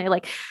desk and they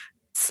like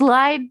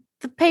slide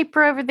the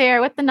paper over there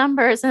with the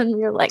numbers. And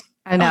you're like,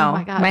 I know. Oh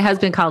my God. My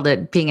husband called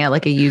it being at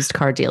like a used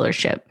car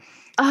dealership.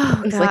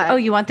 Oh, it's like, oh,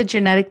 you want the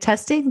genetic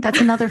testing?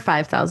 That's another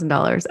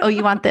 $5,000. Oh,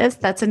 you want this?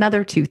 That's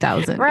another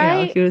 $2,000.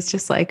 Right. He was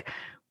just like,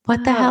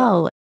 what the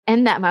hell?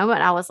 In that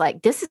moment, I was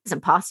like, this is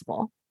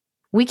impossible.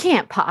 We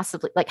can't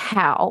possibly,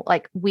 how?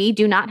 We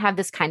do not have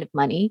this kind of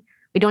money.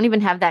 We don't even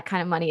have that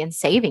kind of money in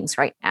savings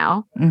right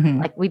now.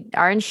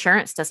 Our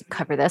insurance doesn't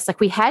cover this.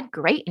 We had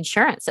great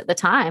insurance at the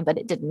time, but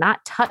it did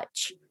not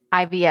touch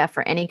IVF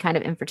or any kind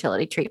of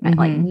infertility treatment,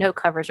 no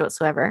coverage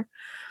whatsoever.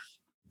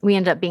 We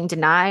ended up being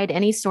denied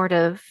any sort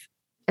of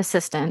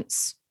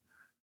assistance.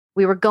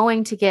 We were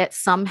going to get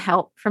some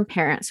help from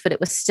parents, but it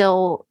was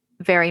still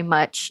very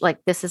much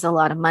this is a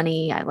lot of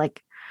money.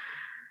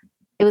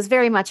 It was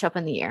very much up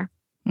in the air.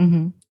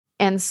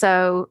 And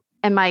so,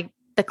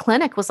 the the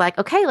clinic was like,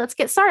 okay, let's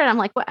get started. I'm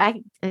like, well,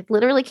 I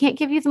literally can't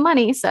give you the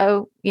money.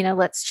 So,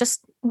 let's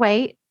just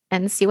wait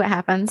and see what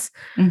happens.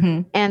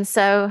 Mm-hmm. And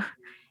so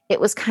it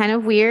was kind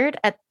of weird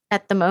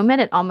at the moment.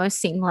 It almost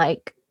seemed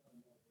like,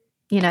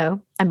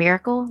 a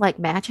miracle, like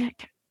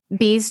magic.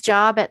 B's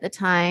job at the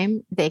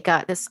time, they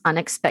got this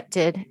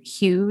unexpected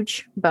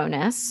huge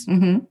bonus.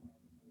 Mm-hmm.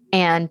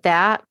 And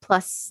that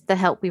plus the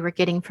help we were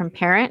getting from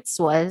parents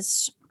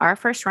was our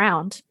first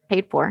round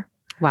paid for.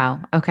 Wow.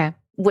 Okay.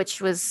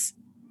 Which was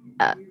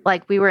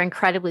like, we were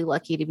incredibly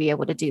lucky to be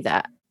able to do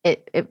that.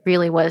 It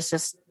really was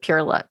just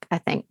pure luck, I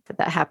think,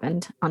 that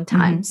happened on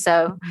time. Mm-hmm.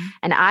 So,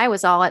 and I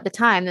was all at the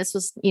time, this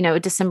was,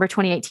 December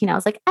 2018. I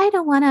was like, I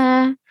don't want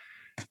to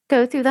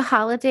go through the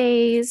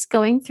holidays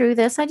going through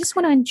this. I just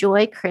want to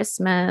enjoy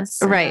Christmas.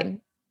 Right.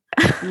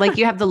 Like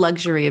you have the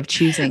luxury of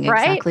choosing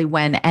Right? exactly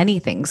when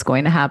anything's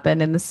going to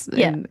happen in this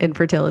in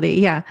infertility.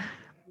 Yeah.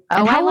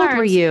 And how old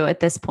were you at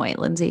this point,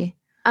 Lindsay?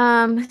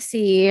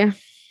 See,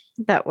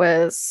 that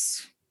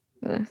was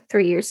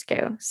 3 years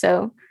ago.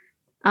 So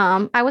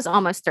I was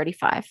almost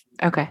 35.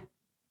 Okay.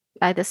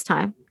 By this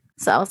time.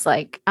 So I was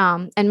like,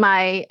 and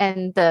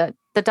the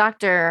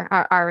doctor,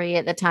 Ari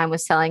at the time,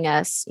 was telling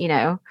us,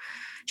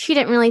 she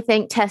didn't really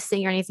think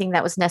testing or anything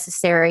that was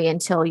necessary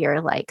until you're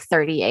like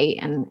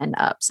 38 and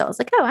up. So I was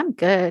like, oh, I'm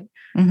good.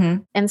 Mm-hmm.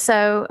 And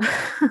so,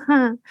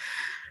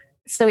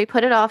 so we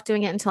put it off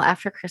doing it until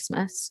after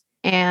Christmas.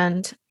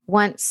 And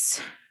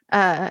once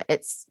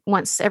the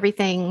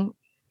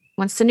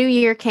new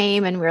year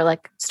came and we were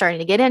like starting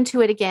to get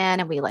into it again,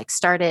 and we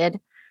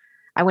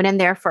I went in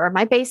there for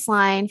my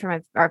baseline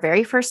from our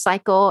very first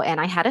cycle,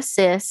 and I had a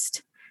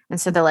cyst. And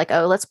so they're like,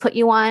 oh, let's put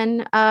you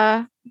on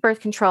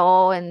birth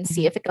control and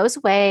see if it goes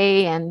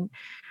away. And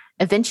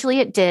eventually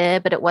it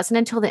did, but it wasn't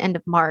until the end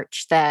of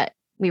March that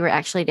we were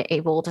actually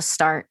able to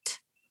start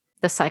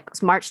the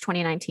cycles, March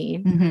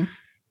 2019. Mm-hmm.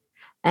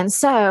 And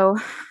so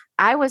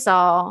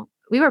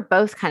we were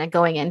both kind of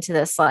going into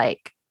this,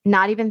 like,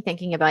 not even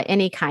thinking about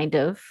any kind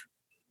of,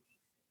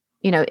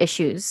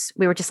 issues.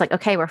 We were just like,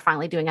 okay, we're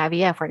finally doing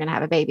IVF. We're going to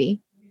have a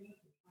baby.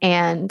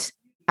 And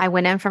I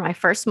went in for my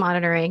first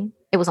monitoring.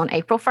 It was on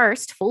April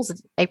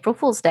 1st, April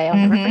Fool's Day. I'll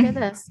never forget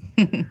this.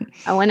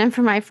 I went in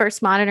for my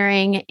first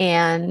monitoring,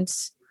 and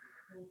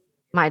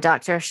my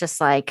doctor's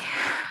just like,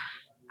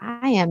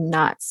 I am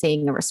not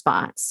seeing a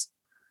response.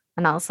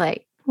 And I was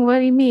like, what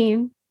do you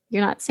mean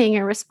you're not seeing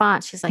a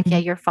response? She's like, yeah,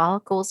 your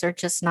follicles are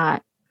just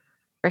not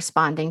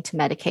responding to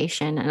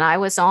medication. And I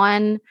was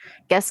on,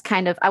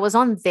 I was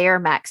on their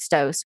max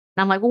dose.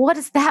 And I'm like, well, what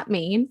does that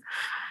mean?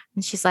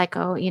 And she's like,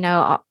 oh,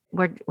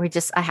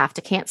 I have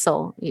to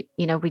cancel.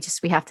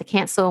 We have to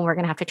cancel, and we're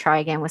going to have to try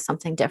again with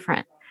something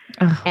different.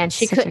 Oh, and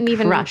she couldn't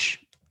even rush.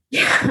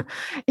 Yeah.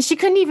 She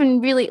couldn't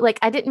even really, like,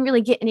 I didn't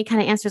really get any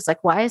kind of answers.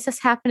 Like, why is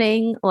this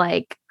happening?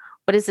 Like,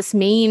 what does this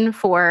mean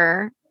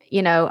for,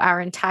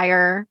 our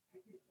entire,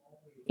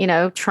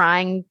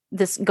 trying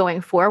this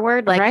going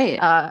forward? Like,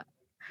 right.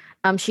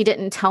 She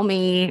didn't tell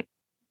me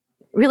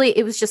really.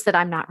 It was just that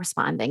I'm not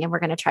responding and we're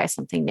going to try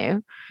something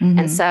new. Mm-hmm.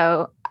 And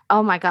so,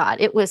 oh my God,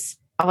 I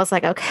was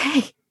like,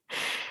 okay.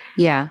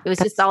 Yeah. It was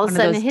just all of a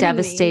sudden those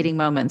devastating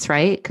moments,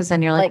 right? Because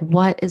then you're like,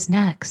 what is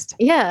next?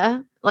 Yeah.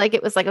 Like,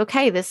 it was like,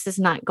 okay, this is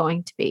not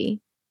going to be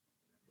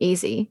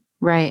easy.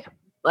 Right.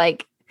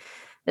 Like,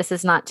 this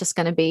is not just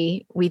going to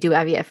be, we do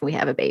IVF and we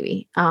have a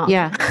baby.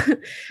 Yeah.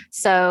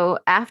 So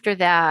after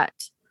that,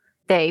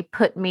 they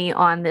put me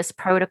on this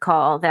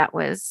protocol that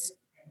was,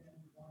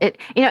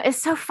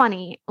 it's so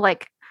funny.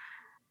 Like,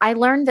 I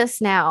learned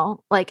this now,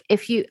 like,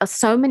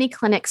 so many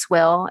clinics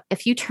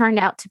if you turn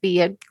out to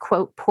be a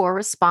quote poor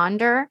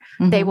responder,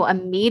 mm-hmm. they will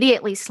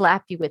immediately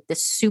slap you with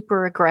this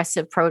super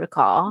aggressive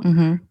protocol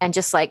mm-hmm. and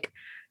just like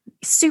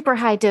super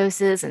high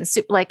doses and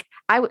like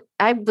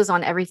I was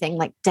on everything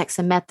like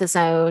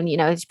dexamethasone,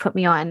 just put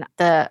me on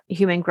the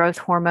human growth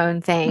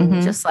hormone thing,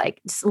 mm-hmm. just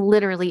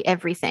literally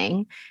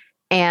everything.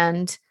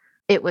 And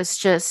it was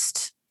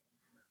just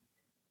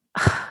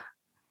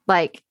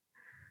like,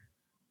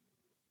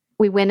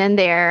 we went in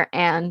there,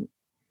 and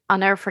I'll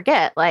never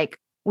forget, like,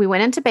 we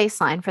went into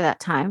baseline for that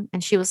time,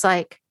 and she was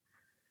like,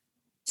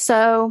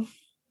 so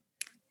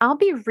I'll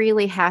be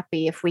really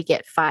happy if we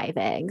get 5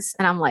 eggs.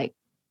 And I'm like,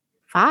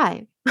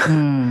 5?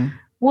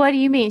 What do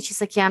you mean?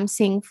 She's like, yeah, I'm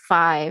seeing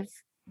 5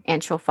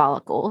 antral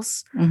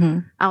follicles. Mm-hmm.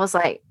 I was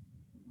like,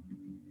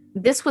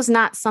 this was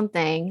not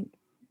something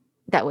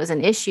that was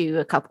an issue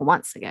a couple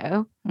months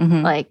ago.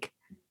 Mm-hmm. Like,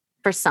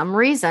 for some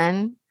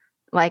reason,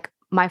 like,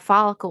 my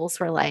follicles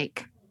were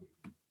like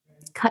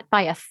cut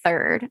by a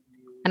third,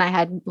 and I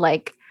had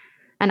like,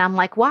 and I'm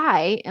like,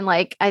 why? And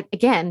like, I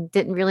again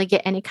didn't really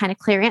get any kind of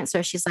clear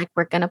answer. She's like,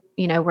 we're gonna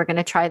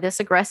try this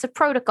aggressive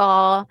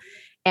protocol,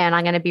 and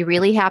I'm gonna be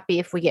really happy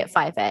if we get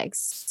 5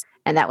 eggs.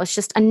 And that was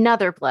just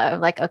another blow.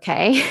 Like,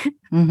 okay,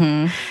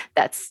 mm-hmm.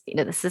 that's,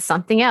 this is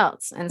something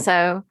else. And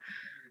so,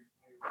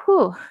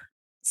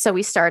 so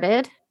we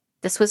started.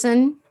 This was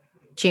in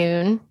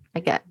June. I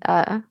get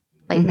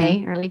late mm-hmm.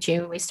 May, early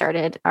June. We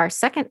started our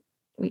second.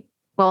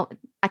 well,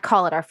 I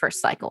call it our first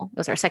cycle. It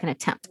was our second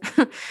attempt.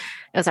 It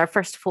was our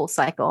first full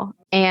cycle.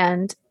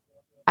 And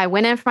I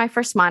went in for my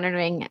first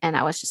monitoring, and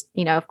I was just,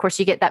 of course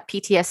you get that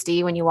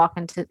PTSD when you walk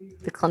into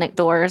the clinic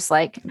doors,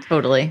 like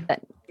totally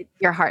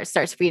your heart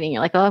starts beating.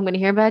 You're like, oh, I'm going to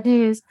hear bad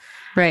news.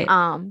 right.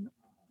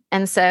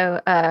 And so,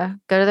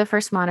 go to the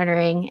first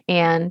monitoring,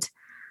 and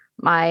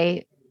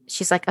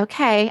she's like,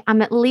 okay,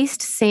 I'm at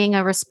least seeing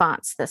a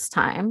response this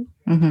time.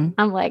 Mm-hmm.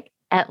 I'm like,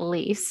 at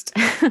least.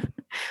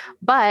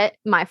 But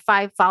my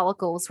 5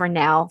 follicles were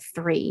now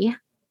 3.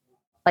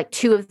 Like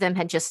 2 of them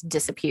had just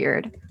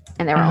disappeared,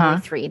 and there were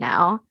only 3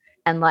 now.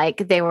 And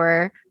like they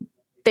were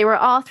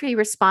all 3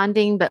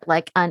 responding, but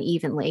like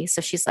unevenly.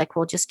 So she's like,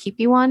 we'll just keep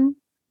you on.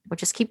 We'll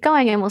just keep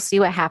going, and we'll see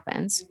what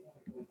happens.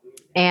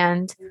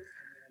 And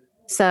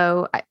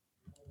so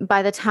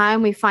by the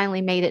time we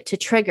finally made it to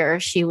trigger,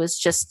 she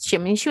was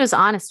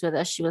honest with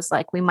us. She was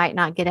like, we might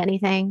not get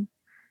anything.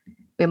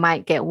 We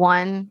might get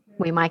 1.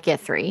 We might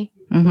get 3.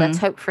 Mm-hmm. Let's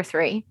hope for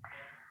 3.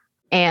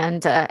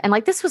 And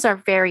like, this was our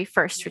very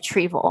first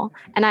retrieval.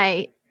 And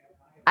I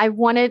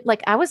wanted,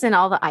 like, I was in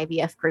all the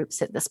IVF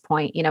groups at this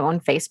point, on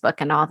Facebook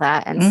and all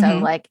that. And so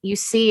like, you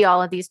see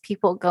all of these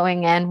people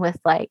going in with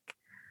like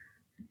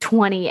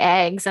 20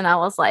 eggs. And I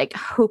was like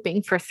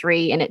hoping for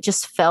 3. And it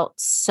just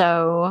felt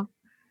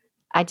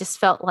I just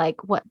felt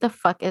like, what the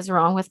fuck is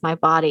wrong with my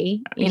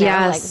body?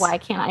 Like, why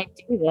can't I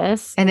do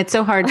this? And it's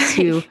so hard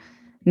to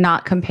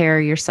not compare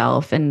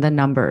yourself and the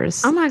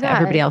numbers to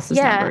everybody else's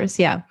numbers.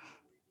 Yeah.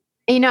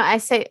 I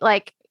say,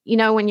 like,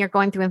 when you're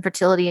going through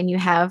infertility and you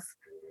have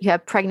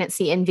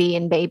pregnancy envy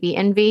and baby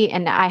envy,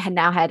 and I had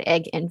now had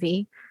egg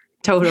envy.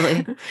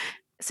 Totally.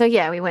 So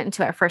yeah, we went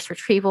into our first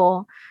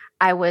retrieval.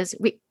 I was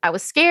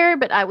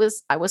scared, but I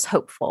was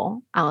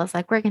hopeful. I was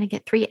like, we're going to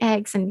get 3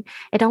 eggs, and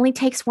it only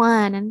takes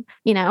 1, and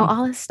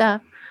all this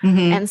stuff.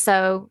 Mm-hmm. And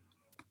so,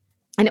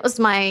 and it was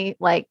my,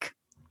 like,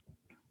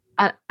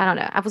 I don't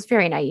know. I was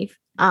very naive.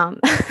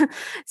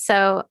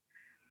 So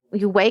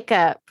you wake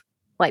up,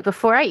 like,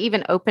 before I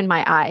even opened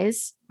my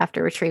eyes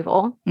after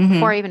retrieval,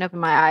 before I even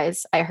opened my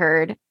eyes, I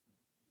heard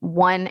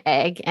 1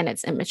 egg, and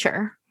it's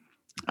immature.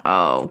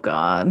 Oh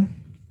God.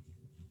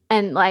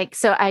 And like,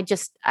 so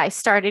I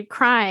started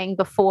crying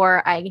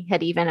before I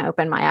had even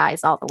opened my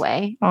eyes all the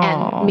way.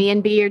 Aww. And me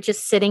and B are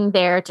just sitting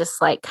there,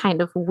 just like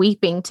kind of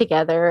weeping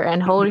together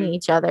and holding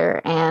each other.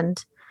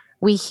 And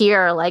we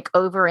hear, like,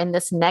 over in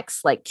this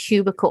next like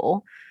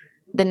cubicle,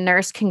 the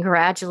nurse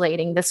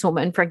congratulating this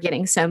woman for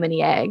getting so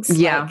many eggs.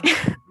 Yeah.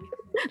 Like,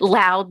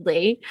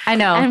 loudly. I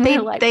know. And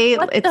we're like,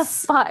 what the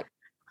fuck?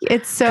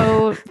 It's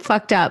so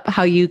fucked up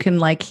how you can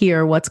like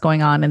hear what's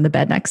going on in the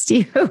bed next to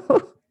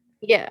you.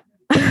 Yeah.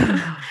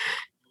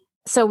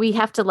 So we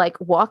have to like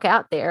walk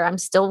out there. I'm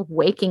still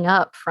waking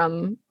up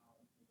from,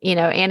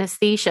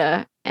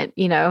 anesthesia, and,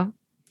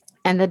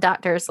 and the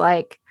doctor's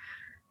like,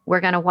 we're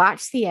going to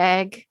watch the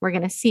egg. We're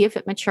going to see if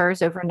it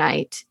matures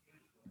overnight.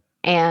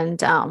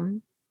 And,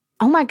 oh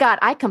my God,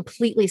 I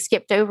completely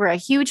skipped over a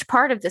huge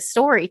part of the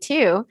story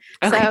too.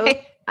 Okay. So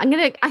I'm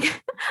going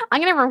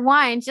to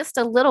rewind just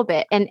a little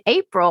bit. In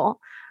April,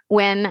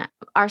 when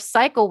our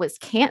cycle was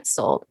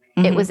canceled,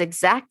 it was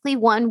exactly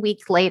 1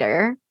 week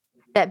later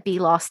that B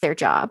lost their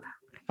job.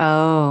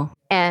 Oh.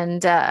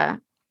 And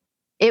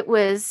it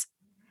was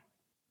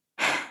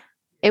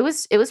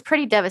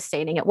pretty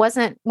devastating. It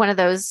wasn't one of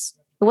those,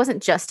 it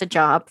wasn't just a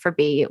job for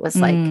B. It was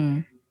like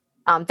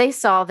they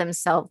saw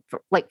themselves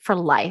for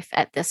life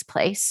at this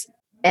place.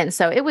 And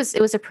so it was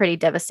a pretty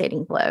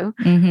devastating blow.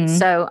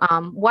 So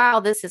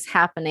while this is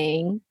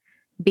happening,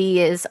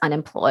 B is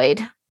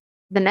unemployed.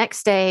 The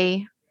next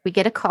day we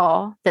get a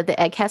call that the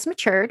egg has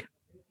matured.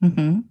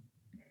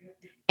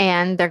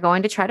 And they're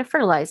going to try to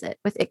fertilize it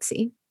with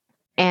ICSI.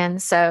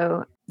 And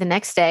so the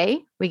next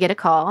day we get a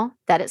call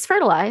that it's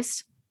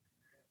fertilized.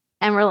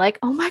 And we're like,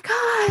 oh my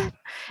God,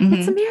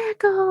 it's a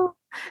miracle.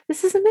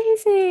 This is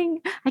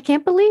amazing. I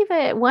can't believe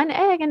it. 1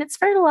 egg and it's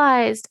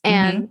fertilized.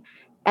 And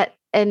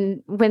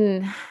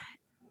when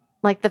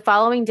like the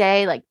following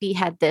day, like B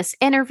had this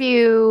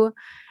interview,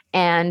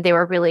 and they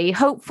were really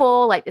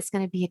hopeful, like it's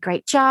going to be a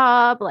great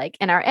job, like,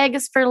 and our egg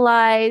is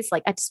fertilized.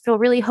 Like, I just feel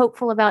really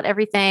hopeful about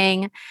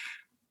everything.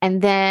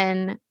 And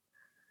then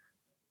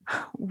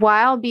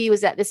while B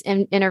was at this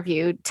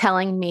interview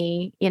telling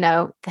me,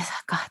 God,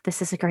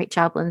 this is a great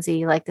job,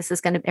 Lindsay. Like,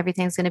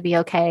 everything's going to be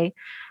okay.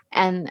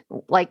 And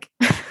like,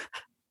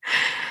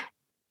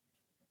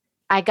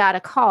 I got a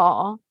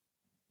call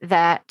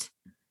that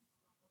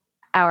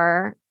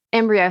our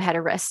embryo had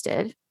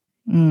arrested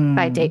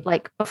by date,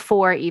 like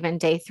before even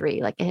day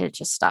 3, like it had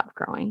just stopped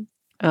growing.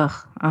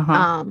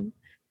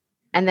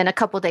 And then a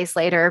couple of days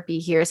later, B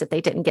hears that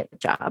they didn't get the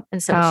job.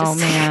 And so it's just,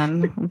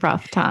 man,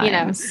 rough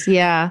times.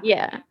 Yeah.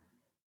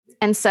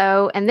 And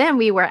so, and then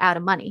we were out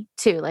of money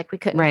too. Like, we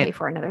couldn't pay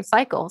for another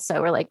cycle.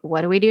 So we're like,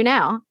 what do we do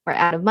now? We're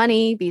out of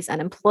money. B's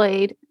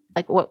unemployed.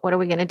 Like, what are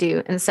we going to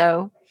do? And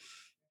so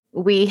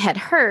we had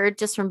heard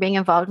just from being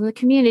involved in the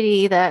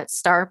community that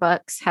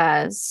Starbucks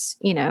has,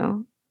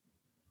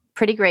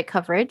 pretty great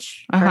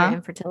coverage for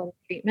infertility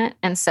treatment.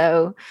 And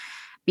so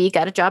B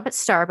got a job at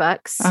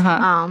Starbucks.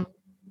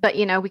 but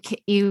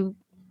you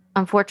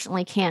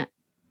unfortunately can't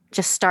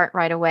just start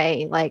right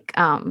away. Like,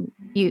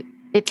 it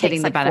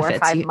Getting takes the like 4 or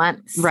benefits. 5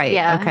 months. Right.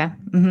 Yeah.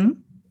 Okay. Mm-hmm.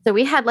 So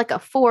we had like a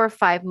 4 or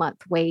 5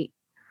 month wait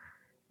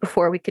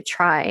before we could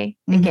try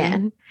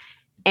again.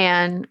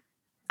 And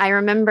I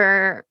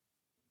remember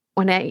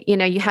when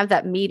you have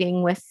that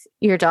meeting with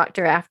your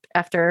doctor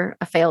after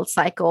a failed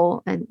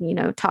cycle and,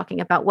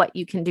 talking about what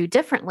you can do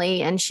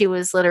differently. And she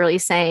was literally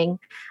saying,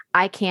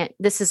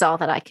 this is all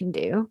that I can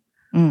do.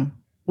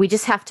 We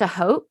just have to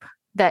hope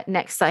that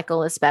next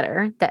cycle is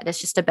better, that it's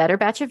just a better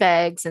batch of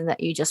eggs and that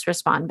you just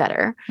respond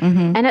better.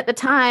 And at the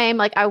time,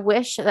 like, I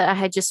wish that I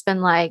had just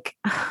been like,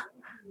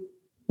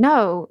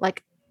 no,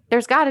 like,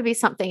 there's got to be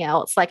something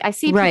else. Like, I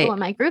see people in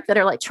my group that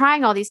are like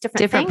trying all these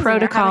different things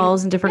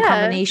protocols and different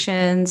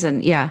combinations.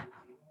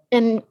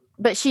 And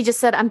but she just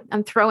said,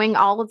 I'm throwing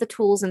all of the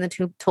tools in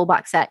the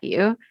toolbox at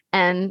you.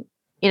 And,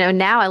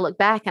 now I look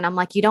back and I'm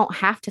like, you don't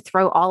have to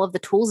throw all of the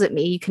tools at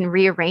me. You can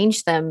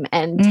rearrange them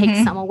and take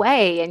some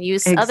away and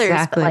use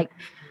others.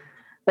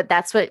 But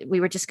that's what we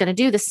were just going to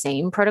do, the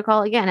same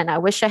protocol again. And I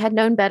wish I had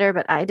known better,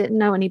 but I didn't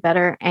know any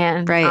better.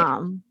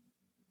 And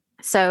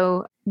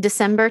so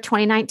December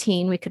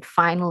 2019, we could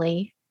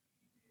finally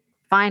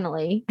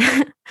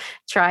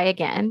try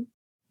again.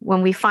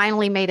 When we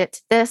finally made it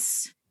to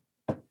this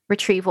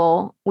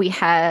retrieval, we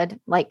had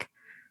like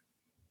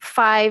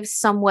 5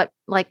 somewhat,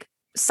 like,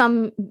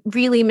 some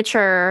really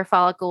mature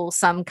follicles,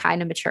 some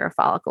kind of mature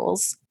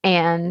follicles.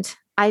 And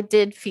I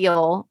did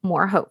feel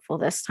more hopeful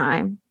this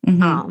time.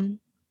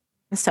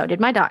 So did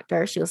my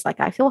doctor. She was like,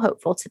 I feel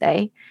hopeful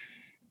today.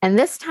 And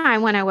this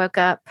time when I woke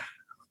up,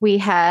 we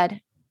had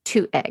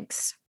 2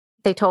 eggs.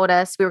 They told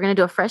us we were going to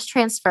do a fresh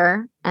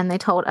transfer. And they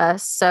told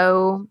us,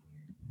 so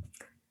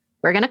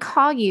we're going to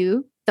call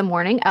you the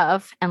morning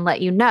of and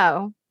let you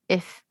know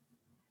if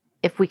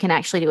we can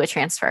actually do a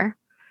transfer.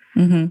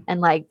 And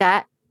like,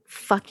 that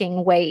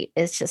fucking wait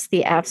is just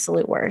the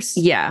absolute worst.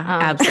 Yeah,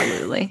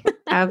 absolutely.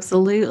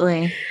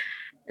 Absolutely.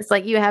 It's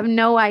like, you have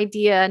no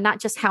idea, not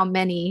just how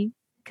many,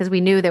 because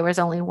we knew there was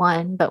only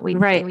one, but we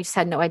just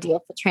had no idea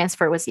if the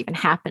transfer was even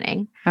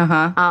happening.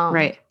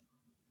 Right.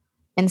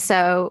 And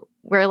so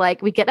we're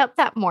like, we get up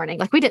that morning,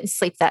 like, we didn't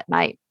sleep that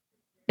night.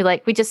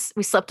 We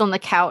slept on the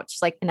couch,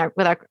 like,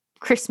 with our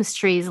Christmas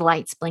trees,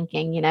 lights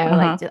blinking,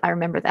 like, I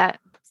remember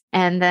that.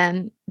 And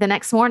then the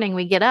next morning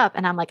we get up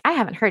and I'm like, I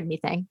haven't heard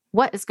anything.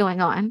 What is going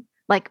on?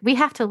 Like, we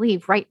have to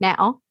leave right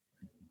now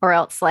or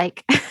else,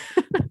 like,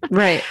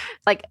 right.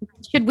 Like,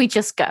 should we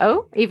just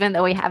go even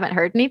though we haven't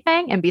heard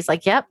anything? And B's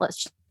like, yep,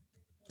 let's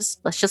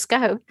just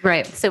go.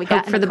 Right. So we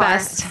got for the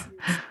best.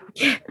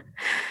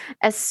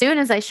 As soon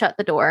as I shut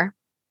the door,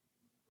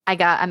 I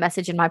got a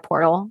message in my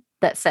portal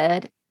that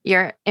said,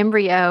 your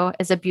embryo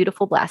is a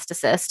beautiful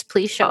blastocyst.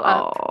 Please show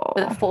up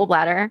with a full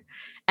bladder.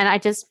 And I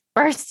just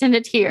burst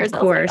into tears. Of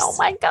course. I was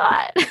like, oh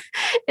my God,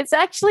 it's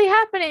actually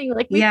happening.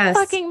 Like, we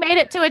fucking made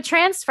it to a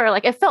transfer.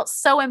 Like, it felt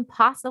so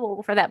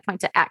impossible for that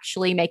point to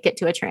actually make it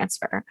to a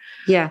transfer.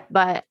 Yeah.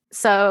 But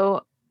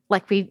so,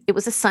 like, it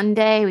was a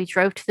Sunday. We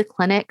drove to the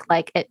clinic.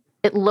 Like,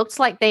 it looked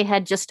like they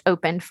had just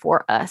opened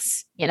for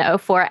us,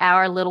 for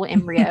our little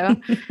embryo.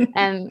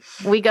 And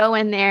we go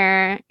in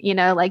there,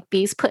 like,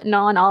 B's putting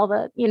on all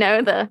the,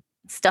 the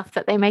stuff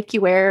that they make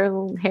you wear, a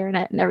little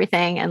hairnet and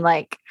everything. And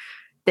like,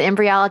 the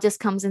embryologist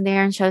comes in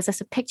there and shows us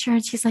a picture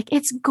and she's like,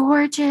 it's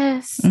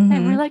gorgeous.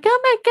 And we're like, oh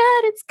my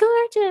God, it's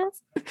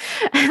gorgeous.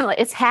 And like,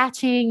 it's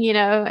hatching,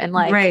 and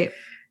like, right.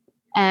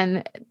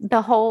 And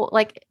the whole,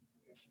 like,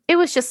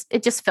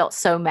 it just felt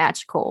so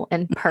magical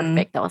and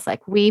perfect. I was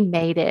like, we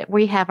made it.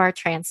 We have our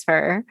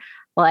transfer.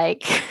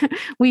 Like,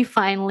 we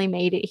finally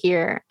made it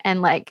here.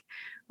 And like,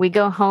 we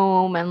go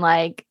home and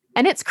like,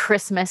 and it's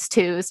Christmas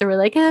too. So we're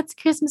like, oh, it's a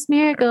Christmas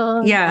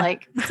miracle. Yeah.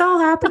 Like, it's all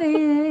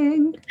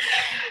happening.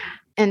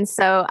 And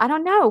so I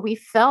don't know, we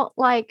felt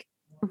like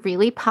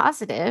really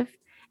positive.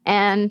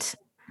 And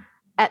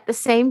at the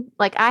same,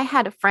 like, I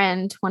had a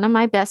friend, one of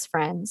my best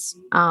friends,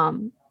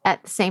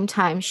 at the same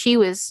time, she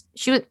was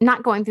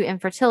not going through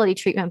infertility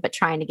treatment, but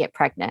trying to get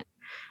pregnant.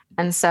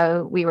 And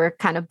so we were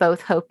kind of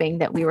both hoping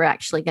that we were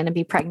actually going to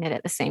be pregnant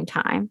at the same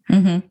time.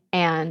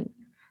 And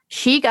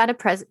she got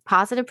a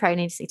positive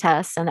pregnancy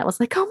test and it was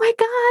like, oh my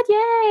God,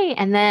 yay.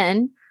 And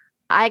then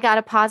I got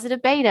a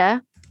positive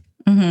beta.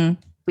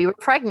 We were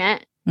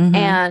pregnant.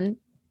 And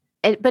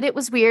but it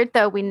was weird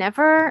though. We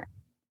never,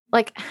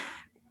 like,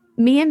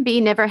 me and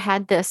B never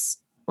had this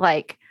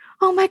like,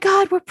 oh my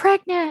God, we're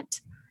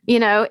pregnant.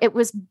 It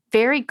was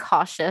very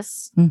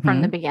cautious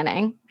from the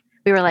beginning.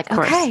 We were like,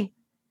 okay,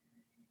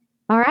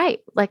 all right.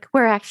 Like,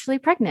 we're actually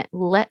pregnant.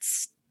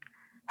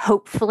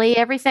 Hopefully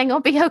everything will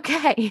be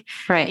okay.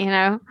 Right.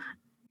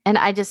 And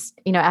I just,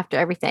 after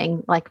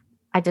everything, like,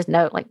 I just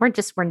know, like,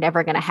 we're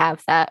never going to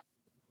have that,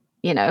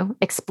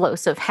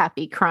 explosive,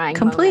 happy crying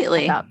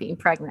completely moment about being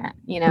pregnant,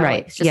 right.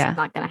 Like, it's just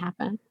not going to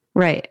happen.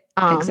 Right.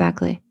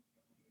 Exactly.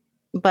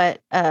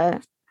 But,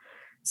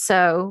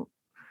 so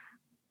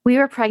we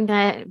were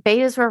pregnant,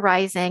 betas were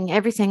rising,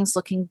 everything's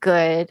looking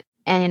good.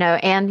 And,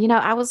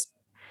 I was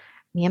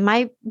me and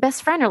my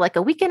best friend are like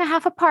a week and a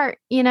half apart.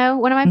 One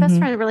of my best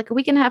friends, we're like a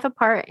week and a half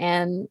apart,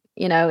 and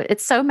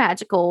it's so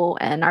magical,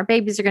 and our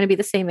babies are going to be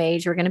the same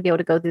age. We're going to be able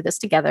to go through this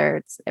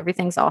together.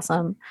 Everything's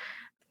awesome.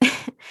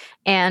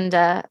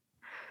 And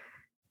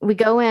we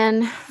go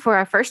in for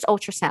our first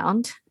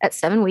ultrasound at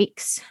 7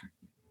 weeks,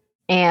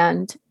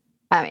 and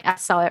I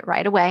saw it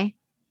right away,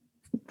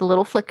 the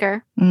little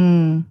flicker,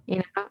 and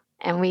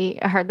we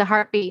heard the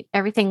heartbeat.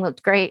 Everything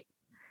looked great.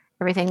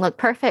 Everything looked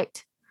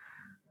perfect.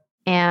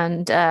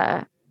 And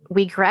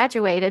we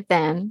graduated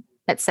then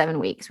at 7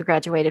 weeks. We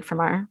graduated from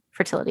our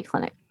fertility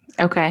clinic.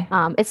 Okay.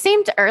 It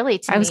seemed early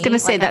to me. I was going to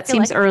say that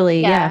seems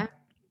early. Yeah.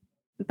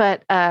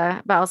 But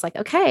I was like,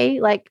 okay,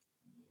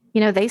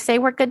 they say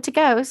we're good to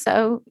go.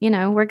 So,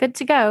 we're good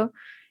to go.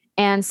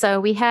 And so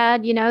we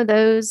had,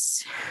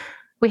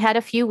 we had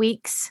a few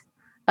weeks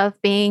of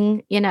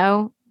being,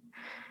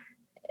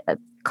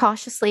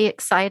 cautiously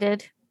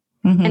excited.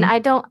 And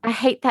I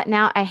hate that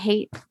now. I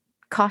hate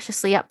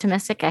cautiously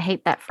optimistic. I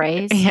hate that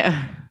phrase.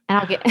 Yeah.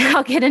 And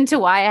I'll get into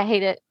why I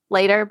hate it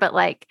later, but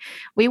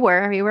we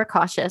were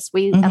cautious.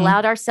 We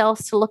allowed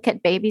ourselves to look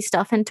at baby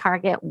stuff in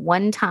Target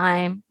one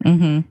time,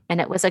 and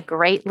it was a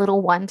great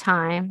little one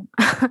time.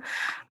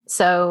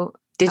 So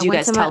did you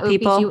guys tell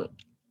people?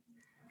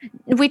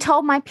 We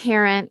told my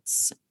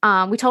parents,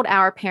 we told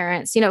our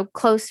parents,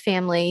 close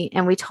family.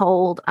 And we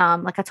told,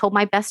 I told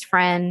my best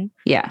friend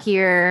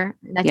here,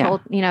 and I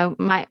told,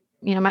 my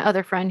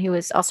other friend who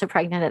was also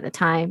pregnant at the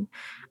time.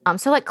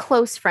 So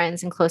close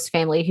friends and close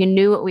family who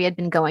knew what we had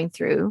been going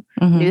through,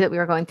 knew that we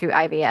were going through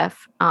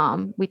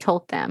IVF. We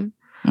told them,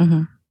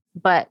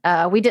 but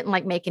we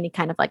didn't make any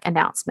kind of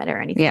announcement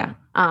or anything. Yeah.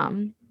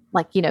 On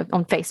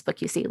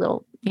Facebook, you see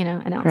little,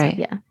 announcement. Right.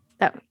 Yeah.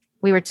 That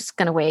we were just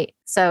going to wait.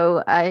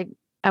 So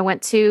I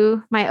went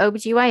to my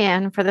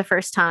OBGYN for the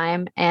first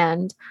time,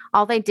 and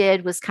all they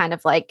did was kind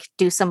of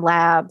do some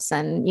labs,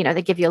 and,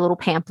 they give you a little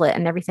pamphlet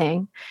and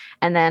everything.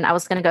 And then I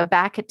was going to go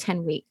back at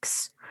 10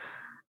 weeks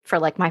for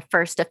my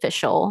first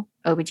official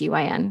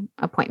OBGYN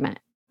appointment.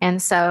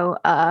 And so,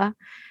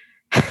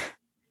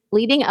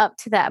 leading up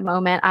to that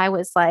moment, I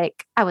was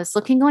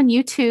looking on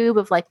YouTube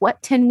of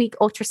what 10-week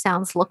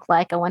ultrasounds look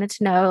like. I wanted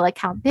to know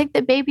how big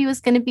the baby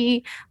was going to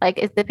be,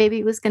 if the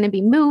baby was going to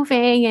be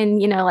moving, and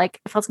if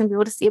I was going to be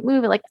able to see it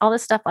move, all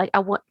this stuff. I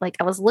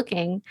was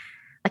looking,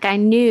 I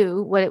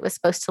knew what it was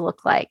supposed to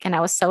look like, and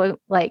I was so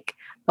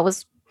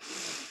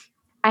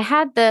I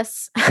had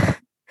this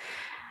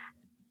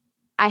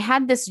I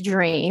had this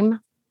dream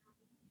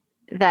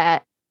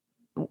that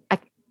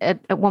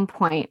at one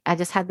point, I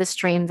just had this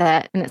dream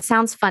that, and it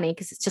sounds funny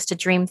because it's just a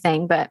dream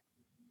thing, but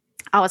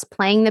I was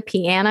playing the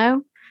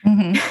piano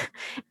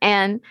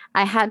and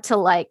I had to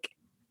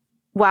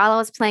while I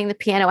was playing the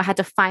piano, I had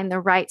to find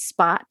the right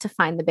spot to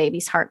find the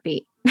baby's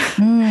heartbeat.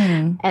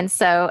 And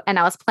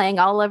I was playing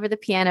all over the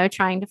piano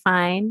trying to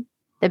find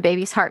the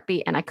baby's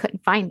heartbeat, and I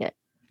couldn't find it.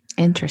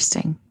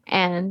 Interesting.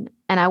 And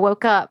I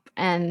woke up,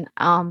 and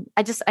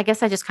I guess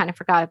I just kind of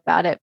forgot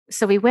about it.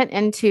 So we went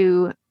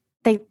into,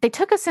 they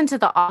took us into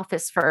the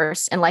office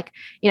first, and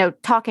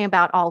talking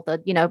about all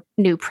the,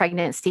 new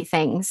pregnancy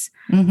things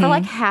for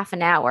half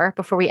an hour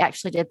before we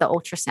actually did the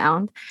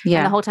ultrasound. Yeah.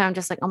 And the whole time I'm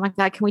just oh my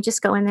God, can we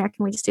just go in there?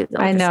 Can we just do the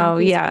ultrasound? I know.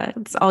 Please? Yeah.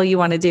 It's all you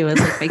want to do is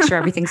make sure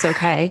everything's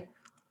okay.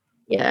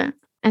 Yeah.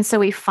 And so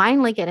we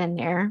finally get in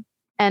there,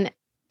 and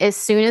as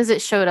soon as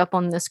it showed up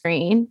on the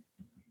screen,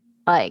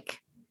 I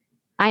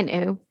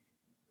knew,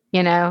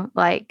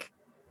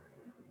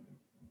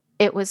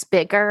 it was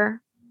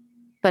bigger,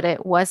 but it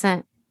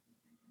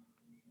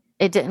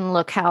didn't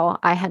look how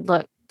I had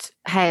looked.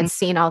 I had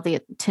seen all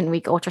the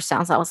 10-week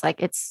ultrasounds. I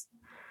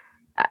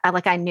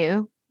was I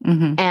knew.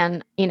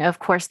 And, of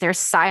course they're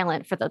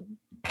silent for the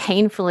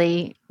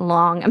painfully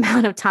long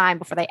amount of time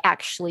before they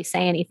actually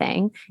say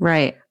anything.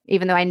 Right.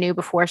 Even though I knew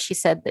before she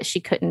said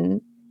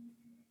that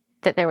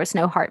that there was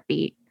no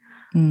heartbeat.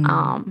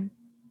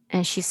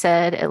 And she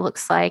said, it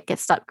looks like it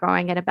stopped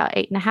growing at about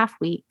 8.5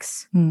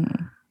 weeks.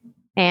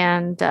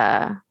 And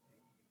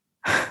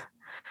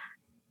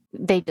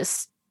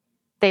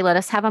they let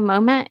us have a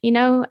moment,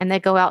 and they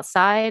go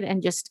outside,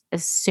 and just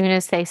as soon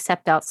as they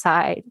stepped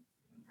outside,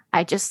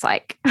 I just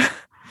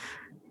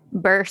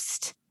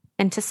burst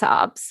into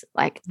sobs.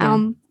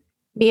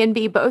 Me and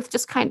B both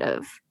just kind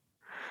of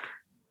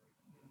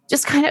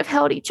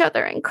held each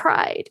other and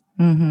cried,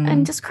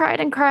 and just cried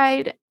and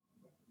cried.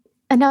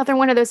 Another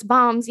one of those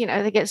bombs,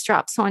 that gets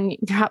dropped on you.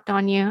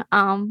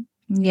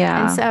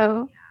 Yeah. And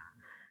so,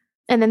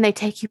 and then they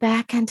take you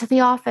back into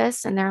the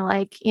office, and they're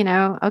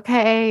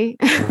okay.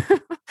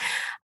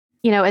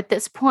 At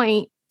this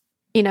point,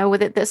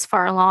 with it this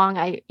far along,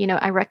 I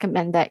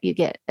recommend that you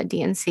get a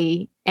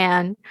D&C.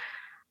 And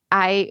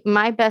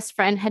my best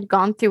friend had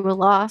gone through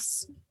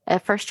a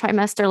first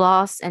trimester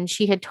loss, and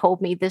she had told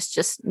me this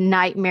just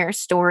nightmare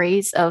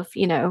stories of,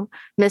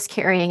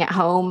 miscarrying at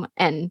home,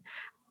 and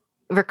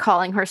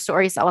recalling her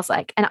stories. I was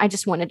and I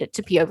just wanted it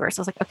to be over. So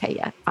I was okay,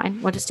 yeah,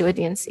 fine. We'll just do a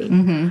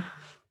D&C.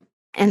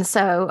 And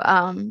so,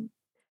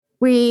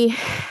 we,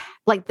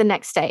 the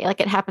next day,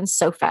 it happened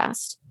so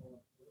fast.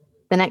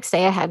 The next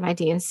day I had my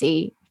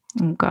D&C,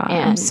 Oh God,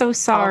 And I'm so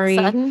sorry.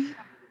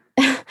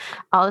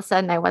 All of a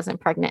sudden I wasn't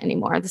pregnant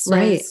anymore. This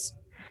Right. was,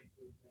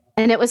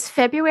 and it was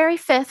February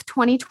 5th,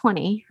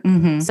 2020.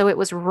 Mm-hmm. So it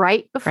was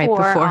right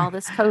before all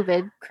this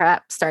COVID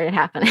crap started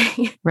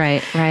happening.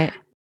 Right.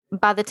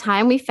 By the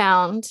time we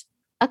found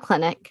a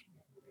clinic,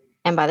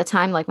 and by the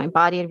time like my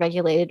body had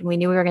regulated, we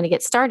knew we were going to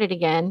get started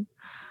again,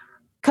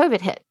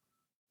 COVID hit,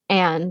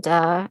 and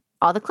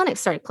all the clinics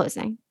started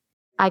closing.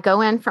 I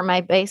go in for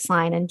my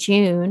baseline in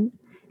June,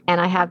 and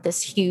I have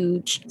this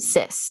huge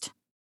cyst.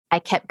 I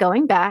kept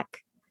going back.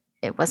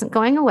 It wasn't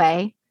going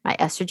away. My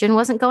estrogen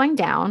wasn't going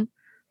down.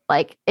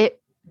 Like it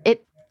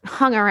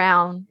hung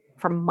around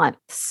for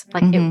months.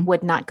 Like it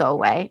would not go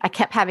away. I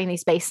kept having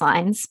these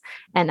baselines,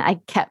 and I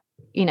kept,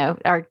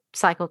 our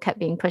cycle kept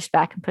being pushed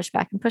back and pushed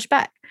back and pushed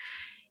back.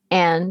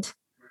 And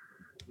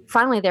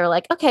finally they were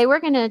like, okay, we're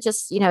going to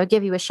just,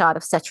 give you a shot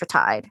of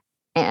Cetrotide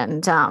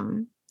and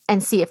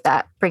see if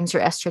that brings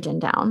your estrogen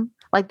down.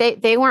 Like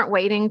they weren't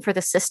waiting for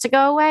the cyst to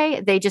go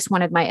away. They just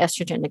wanted my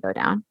estrogen to go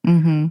down.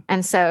 Mm-hmm.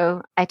 And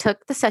so I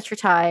took the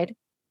Cetrotide.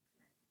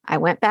 I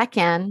went back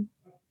in,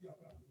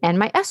 and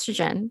my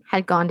estrogen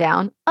had gone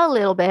down a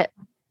little bit.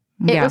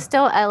 It was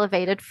still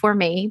elevated for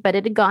me, but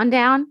it had gone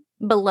down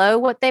below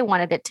what they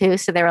wanted it to.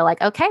 So they were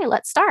like, okay,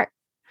 let's start.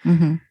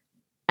 Mm-hmm.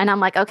 And I'm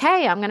like,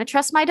 okay, I'm going to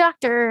trust my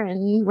doctor,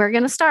 and we're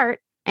going to start.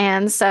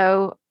 And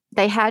so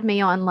they had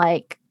me on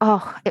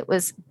it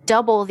was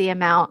double the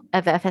amount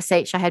of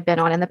FSH I had been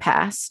on in the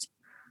past.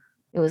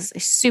 It was a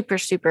super,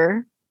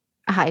 super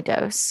high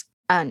dose,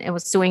 and it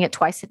was doing it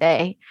twice a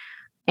day.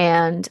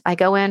 And I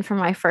go in for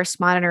my first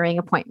monitoring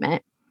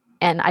appointment,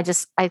 and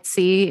I'd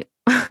see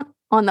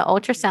on the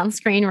ultrasound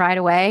screen right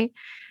away,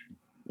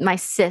 my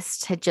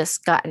cyst had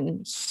just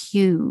gotten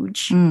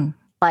huge,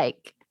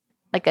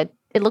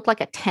 it looked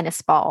like a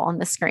tennis ball on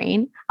the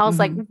screen. I was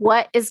like,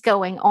 what is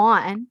going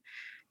on?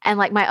 And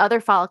my other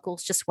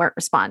follicles just weren't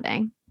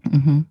responding.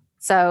 Mm-hmm.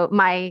 So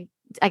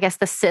I guess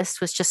the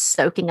cyst was just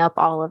soaking up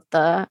all of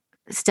the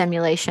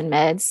stimulation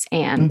meds,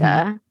 and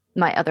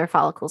my other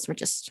follicles were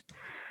just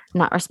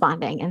not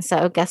responding. And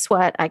so guess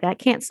what? I got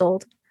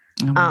canceled.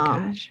 Oh my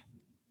gosh.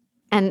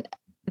 And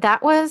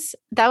that was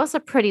a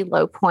pretty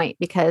low point,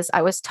 because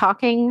I was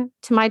talking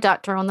to my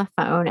doctor on the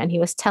phone, and he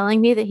was telling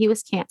me that he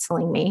was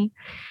canceling me.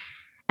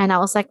 And I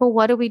was like, well,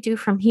 what do we do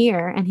from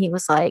here? And he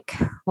was like,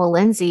 well,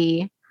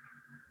 Lindsay,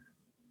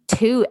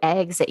 2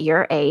 eggs at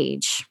your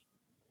age.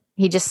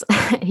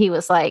 He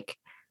was like,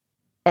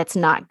 that's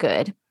not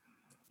good.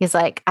 He's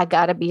like, I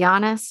got to be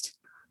honest.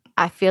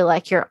 I feel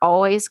like you're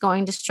always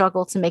going to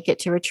struggle to make it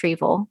to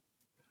retrieval.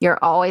 You're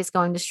always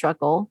going to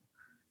struggle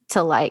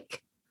to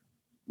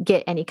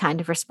get any kind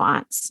of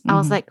response. Mm-hmm. I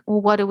was like,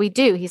 well, what do we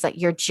do? He's like,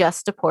 you're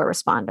just a poor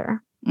responder.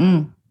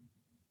 Mm.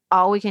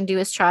 All we can do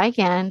is try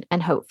again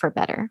and hope for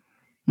better.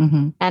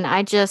 Mm-hmm. And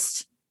I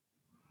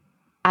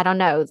don't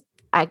know.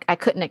 I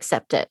couldn't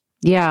accept it.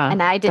 Yeah.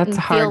 And I didn't that's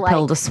a hard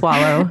pill to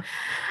swallow.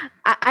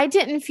 I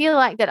didn't feel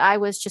like that I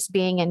was just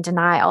being in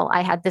denial.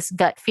 I had this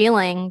gut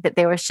feeling that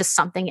there was just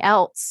something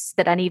else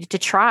that I needed to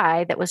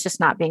try that was just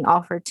not being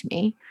offered to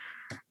me.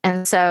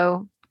 And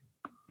so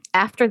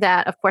after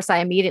that, of course, I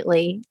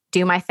immediately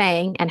do my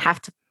thing and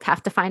have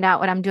to find out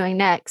what I'm doing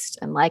next,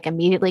 and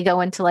immediately go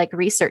into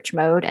research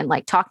mode and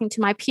talking to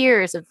my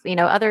peers of,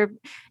 other,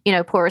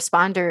 poor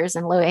responders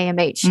and low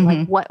AMH,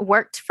 mm-hmm. What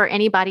worked for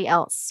anybody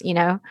else,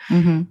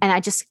 mm-hmm. And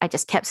I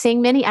just kept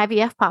seeing many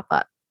IVF pop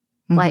up.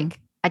 Mm-hmm.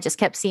 I just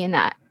kept seeing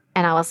that.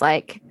 And I was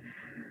like,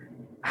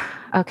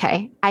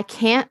 okay, I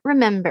can't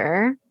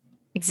remember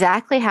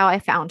exactly how I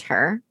found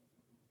her,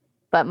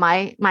 but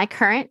my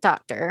current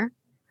doctor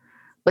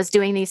was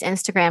doing these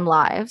Instagram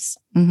lives.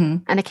 Mm-hmm.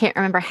 And I can't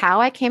remember how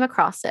I came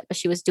across it, but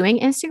she was doing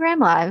Instagram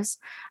lives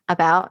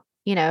about,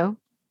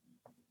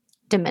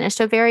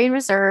 diminished ovarian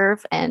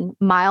reserve and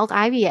mild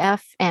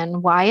IVF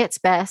and why it's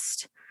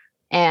best,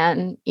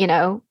 and,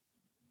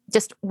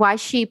 just why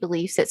she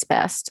believes it's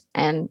best.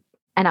 And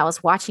I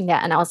was watching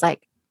that, and I was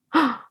like,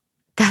 oh,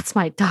 that's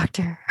my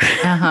doctor.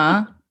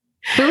 Uh-huh.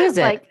 Who is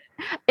it?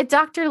 It's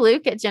Dr.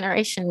 Luke at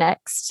Generation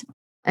Next.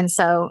 And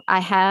so I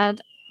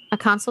had a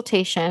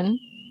consultation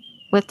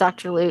with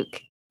Dr.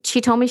 Luke.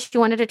 She told me she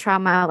wanted to try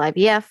mild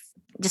IVF.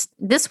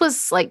 This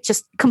was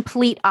just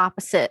complete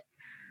opposite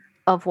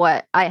of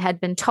what I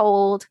had been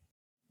told.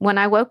 When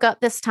I woke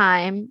up this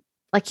time,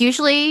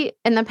 usually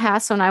in the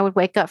past, when I would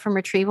wake up from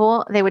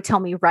retrieval, they would tell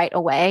me right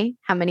away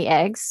how many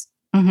eggs.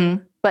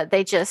 Mm-hmm. But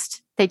they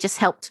just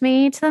helped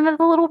me to the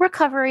little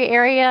recovery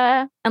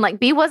area. And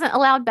B wasn't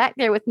allowed back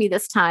there with me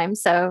this time.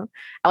 So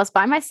I was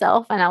by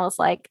myself, and I was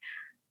like,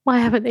 why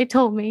haven't they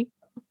told me?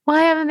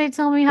 Why haven't they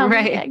told me how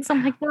many eggs?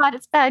 I'm like, God,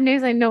 it's bad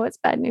news. I know it's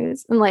bad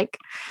news.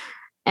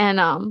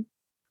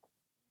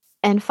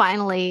 And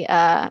finally,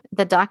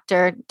 the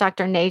doctor,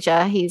 Dr.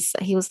 Naja,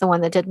 he was the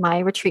one that did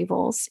my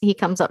retrievals. He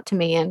comes up to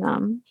me,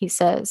 and he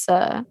says,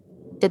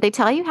 did they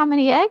tell you how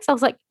many eggs? I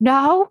was like,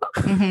 no.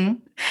 Mm-hmm.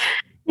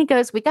 He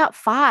goes, we got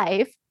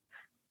 5.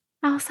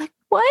 I was like,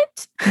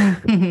 what?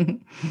 I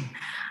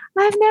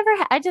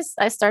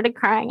started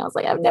crying. I was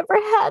like, I've never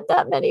had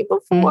that many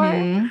before.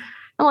 Mm-hmm.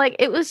 I'm like,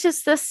 it was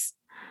just this.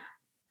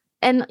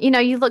 And,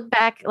 you look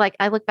back, like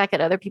I look back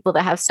at other people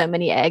that have so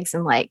many eggs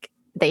and like,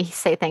 they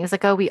say things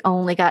like, oh, we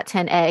only got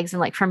 10 eggs. And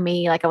like, for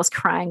me, like I was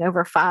crying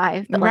over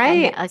 5, but like,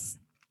 Right.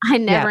 I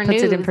never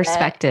puts knew it in that,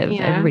 perspective.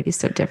 Everybody's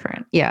so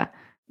different. Yeah.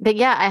 But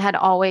yeah, I had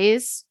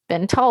always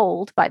been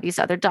told by these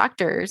other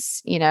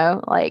doctors,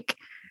 like,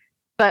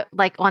 but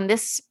like on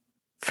this,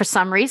 for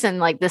some reason,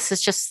 like this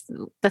is just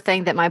the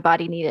thing that my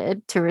body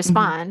needed to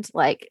respond,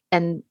 like,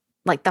 and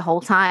like the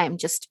whole time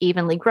just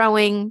evenly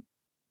growing,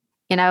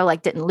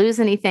 like didn't lose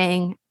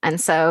anything.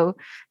 And so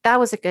that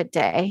was a good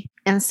day.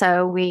 And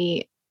so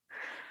we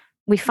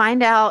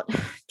find out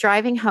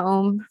driving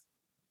home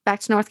back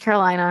to North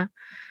Carolina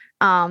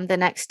the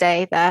next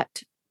day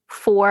that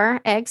 4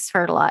 eggs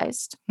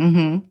fertilized.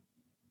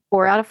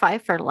 4 out of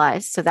 5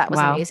 fertilized. So that was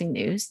amazing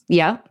news.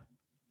 Yeah.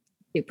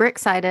 Super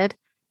excited.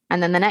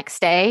 And then the next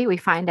day we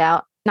find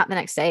out, not the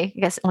next day, I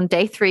guess on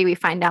day 3, we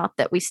find out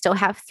that we still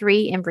have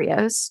 3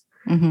 embryos,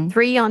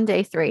 3 on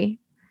day 3.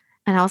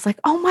 And I was like,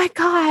 oh my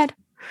God,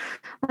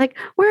 like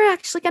we're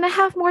actually going to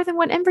have more than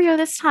 1 embryo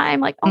this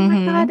time. Like, oh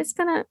my God, it's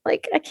going to,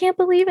 like, I can't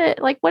believe it.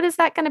 Like, what is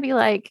that going to be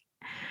like?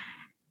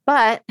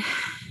 But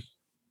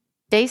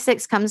day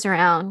 6 comes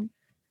around.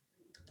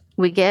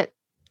 I get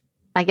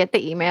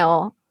the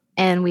email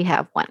and we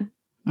have 1.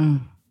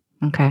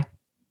 Okay.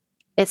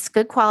 It's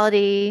good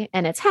quality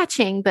and it's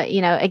hatching, but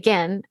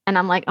again, and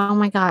I'm like, oh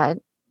my God,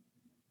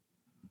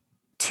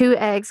 2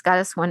 eggs got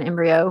us 1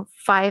 embryo,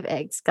 5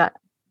 eggs got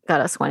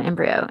us 1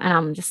 embryo. And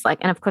I'm just like,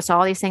 and of course,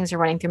 all these things are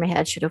running through my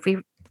head. Should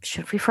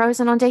we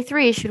frozen on day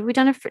 3? Should we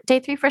done a day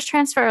 3 fresh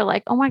transfer?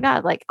 Like, oh my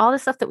God, like all the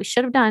stuff that we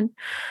should have done.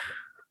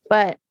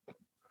 But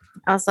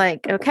I was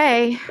like,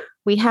 okay,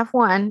 we have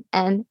 1.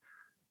 And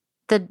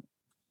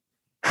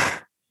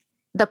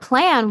the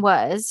plan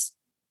was,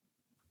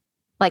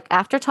 like,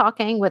 after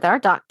talking with our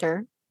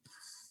doctor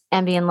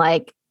and being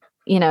like,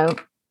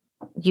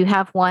 you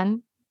have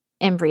 1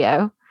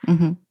 embryo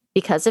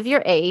because of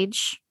your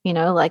age,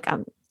 like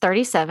I'm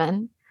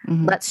 37.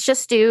 Let's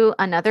just do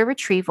another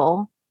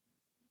retrieval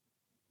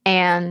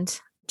and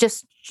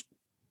just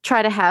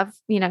try to have,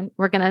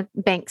 we're going to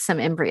bank some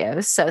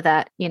embryos so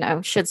that,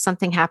 should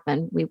something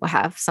happen, we will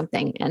have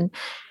something. And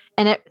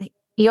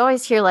you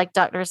always hear like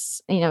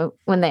doctors,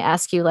 when they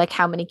ask you like,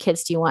 how many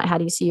kids do you want? How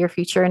do you see your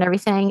future and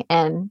everything?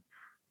 And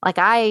like,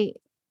 I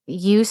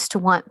used to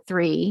want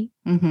 3.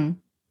 And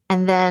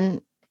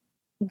then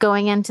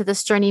going into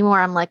this journey more,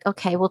 I'm like,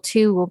 okay, well,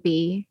 2 will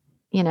be,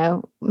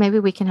 maybe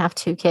we can have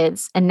 2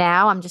 kids. And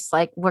now I'm just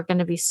like, we're going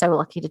to be so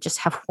lucky to just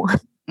have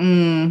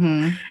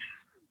 1.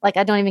 Like,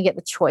 I don't even get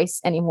the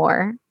choice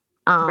anymore.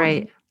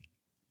 Right.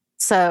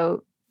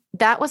 So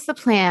that was the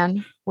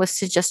plan, was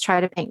to just try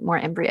to bank more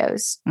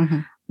embryos.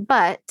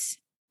 But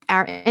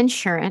our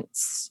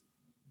insurance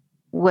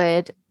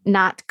would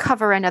not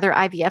cover another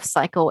IVF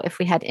cycle if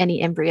we had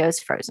any embryos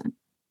frozen.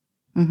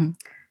 And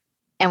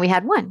we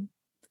had 1.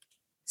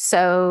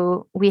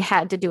 So we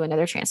had to do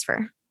another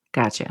transfer.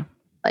 Gotcha.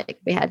 Like,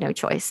 we had no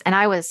choice. And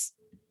I was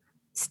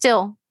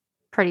still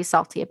pretty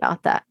salty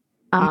about that.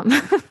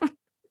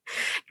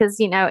 Because,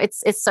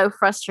 it's so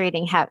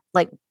frustrating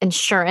like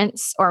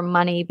insurance or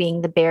money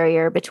being the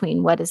barrier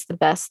between what is the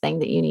best thing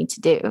that you need to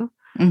do,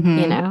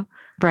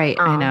 Right.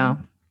 I know.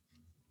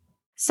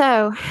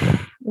 So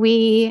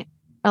we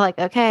are like,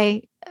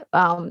 okay,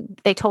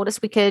 they told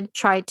us we could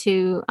try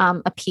to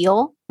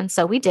appeal. And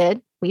so we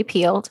did. We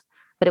appealed,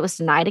 but it was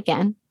denied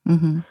again.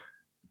 And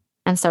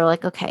so we're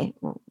like, okay,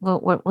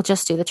 we'll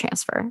just do the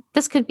transfer.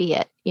 This could be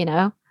it,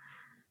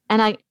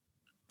 And I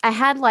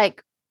had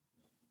like,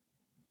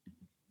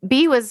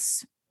 B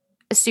was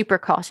super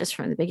cautious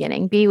from the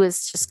beginning. B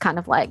was just kind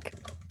of like,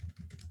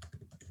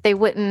 they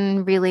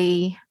wouldn't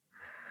really,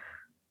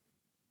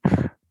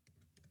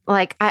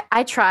 like,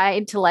 I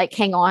tried to like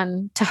hang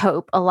on to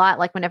hope a lot.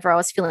 Like, whenever I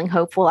was feeling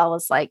hopeful, I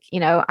was like,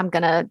 I'm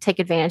going to take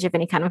advantage of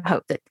any kind of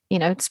hope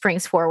that,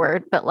 springs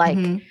forward. But like,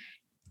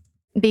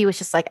 B was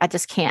just like, I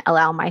just can't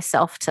allow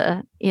myself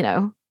to,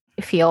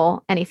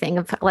 feel anything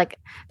of like,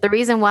 the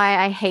reason why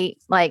I hate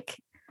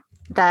like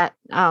that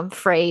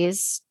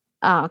phrase,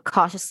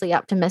 cautiously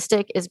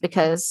optimistic, is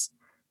because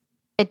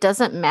it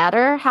doesn't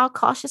matter how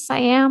cautious I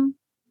am.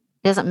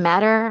 It doesn't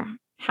matter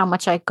how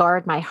much I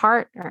guard my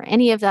heart or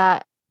any of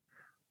that.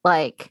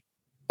 Like,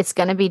 it's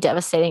going to be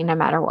devastating no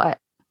matter what.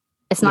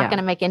 It's not going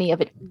to make any of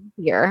it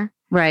easier.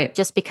 Right.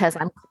 Just because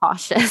I'm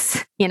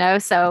cautious,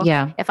 So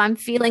if I'm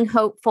feeling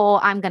hopeful,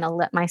 I'm going to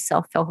let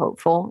myself feel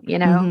hopeful,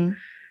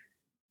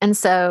 And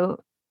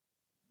so,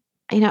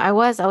 I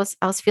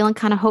was feeling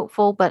kind of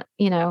hopeful, but,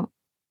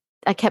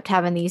 I kept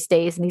having these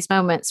days and these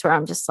moments where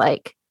I'm just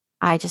like,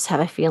 I just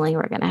have a feeling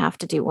we're going to have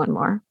to do 1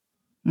 more.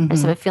 I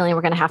just have a feeling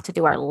we're going to have to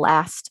do our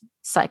last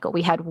cycle.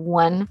 We had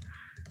 1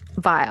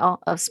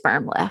 vial of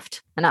sperm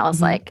left. And I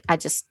was like, I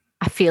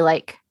feel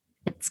like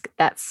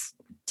that's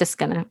just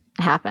going to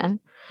happen.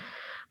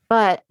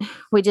 But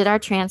we did our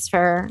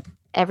transfer.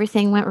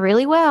 Everything went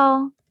really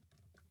well.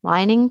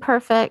 Lining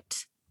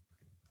perfect.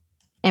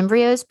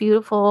 embryo's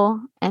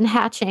beautiful and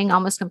hatching,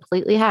 almost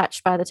completely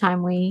hatched by the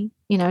time we,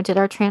 did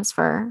our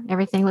transfer.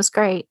 Everything was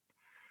great.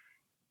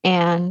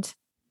 And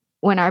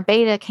when our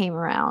beta came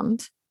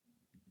around,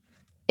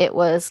 it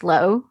was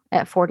low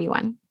at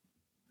 41.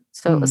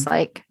 So it was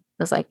like,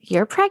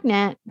 you're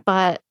pregnant,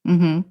 but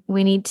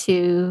we need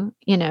to,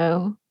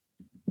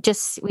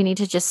 we need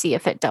to just see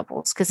if it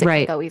doubles, because it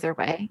can go either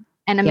way.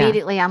 And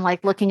immediately I'm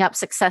like looking up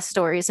success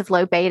stories of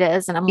low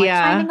betas, and I'm like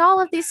finding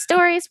all of these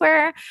stories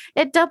where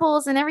it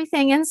doubles and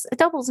everything ends, it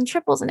doubles and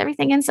triples and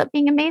everything ends up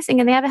being amazing.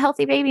 And they have a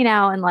healthy baby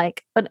now. And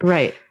like, but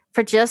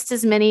for just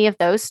as many of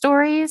those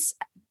stories,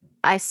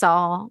 I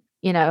saw,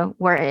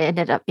 where it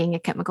ended up being a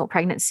chemical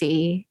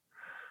pregnancy.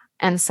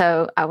 And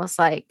so I was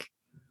like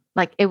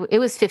it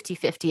was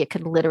 50-50. It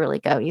could literally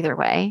go either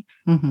way.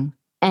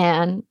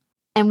 And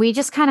we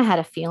just kind of had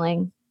a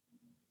feeling,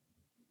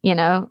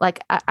 like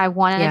I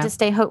wanted to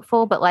stay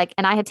hopeful, but like,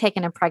 and I had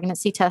taken a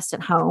pregnancy test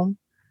at home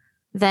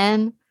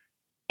then.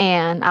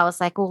 And I was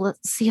like, well,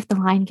 let's see if the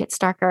line gets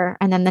darker.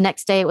 And then the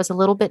next day it was a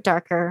little bit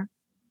darker,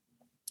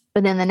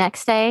 but then the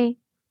next day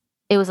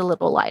it was a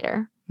little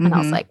lighter. And I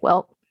was like,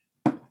 well,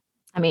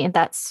 I mean,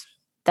 that's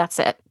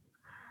it.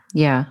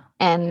 Yeah.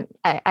 And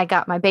I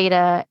got my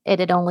beta. It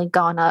had only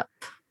gone up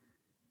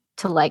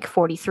to like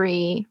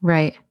 43.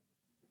 Right.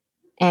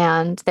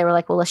 And they were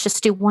like, well, let's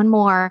just do one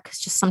more, because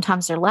just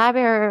sometimes they're lab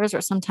errors,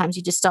 or sometimes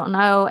you just don't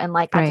know. And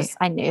like,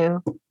 I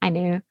knew.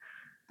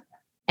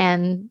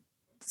 And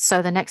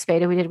so the next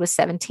beta we did was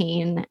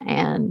 17,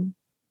 and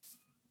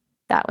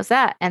that was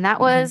that. And that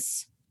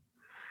was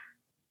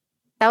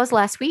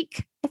last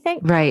week, I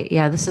think. Right.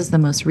 Yeah. This is the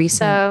most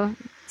recent.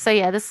 So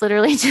yeah, this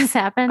literally just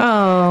happened.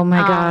 Oh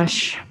my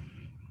gosh.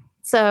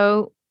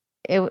 So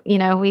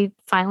we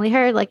finally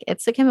heard like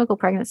it's a chemical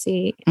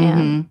pregnancy,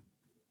 and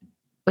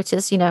which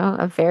is,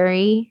 a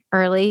very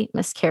early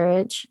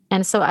miscarriage.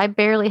 And so I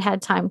barely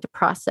had time to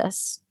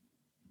process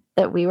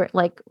that we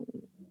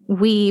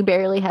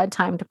barely had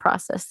time to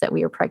process that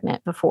we were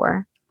pregnant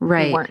before we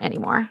weren't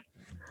anymore.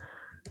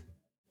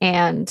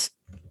 And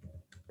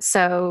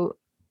so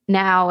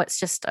now it's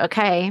just,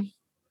 okay,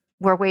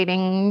 we're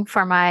waiting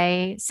for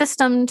my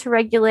system to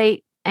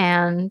regulate,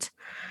 and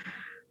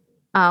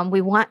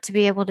we want to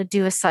be able to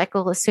do a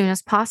cycle as soon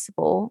as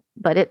possible,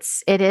 but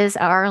it is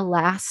our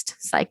last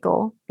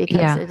cycle,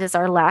 because it is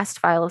our last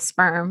vial of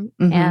sperm.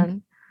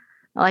 And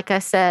like I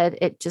said,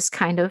 it just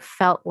kind of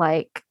felt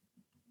like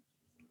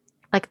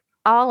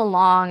all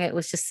along, it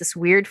was just this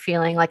weird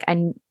feeling. Like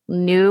I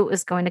knew it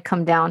was going to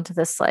come down to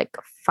this like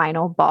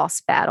final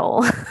boss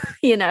battle,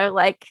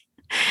 like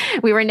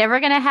we were never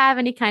going to have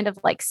any kind of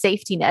like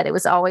safety net. It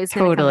was always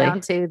going to come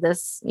down to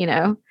this,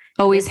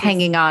 always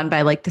hanging on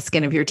by like the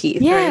skin of your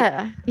teeth.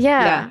 Yeah. Right?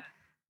 Yeah.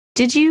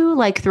 Did you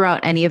like throughout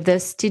any of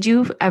this, did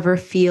you ever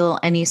feel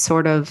any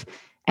sort of,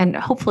 and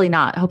hopefully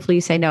not, hopefully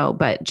you say no,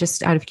 but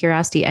just out of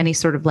curiosity, any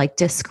sort of like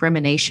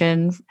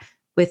discrimination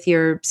with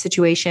your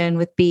situation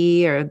with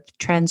B or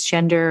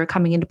transgender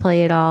coming into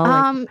play at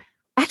all?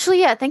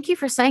 Actually, yeah. Thank you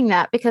for saying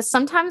that, because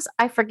sometimes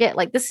I forget,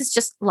 like, this is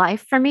just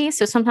life for me.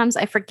 So sometimes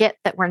I forget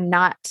that we're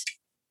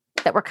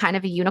kind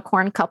of a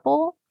unicorn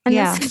couple in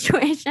this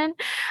situation.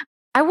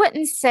 I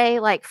wouldn't say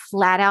like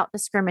flat out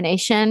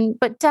discrimination,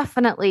 but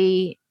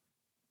definitely,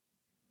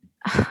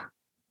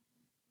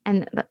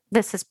 and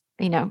this is,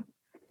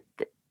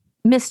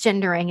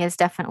 misgendering is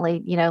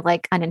definitely,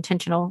 like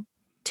unintentional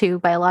too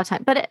by a lot of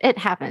time, but it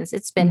happens.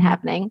 It's been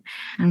happening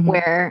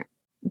where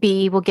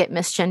B will get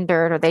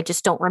misgendered, or they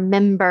just don't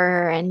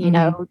remember. And,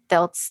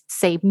 they'll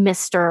say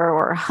Mr.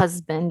 or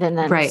husband, and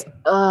then,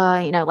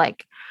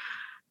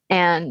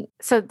 and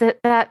so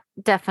that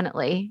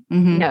definitely,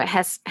 it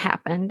has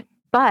happened,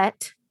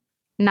 but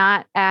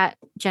not at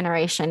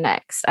Generation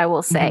Next. I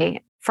will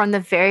say from the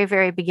very,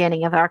 very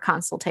beginning of our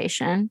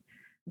consultation,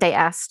 they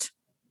asked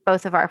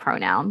both of our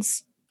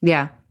pronouns.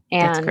 Yeah.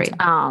 And, that's great.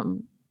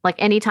 Like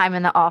anytime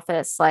in the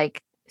office,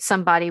 like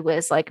somebody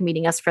was like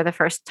meeting us for the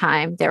first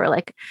time, they were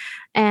like,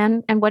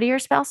 and what are your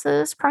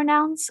spouse's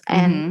pronouns?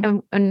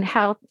 And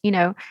how,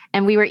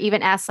 and we were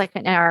even asked like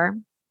in our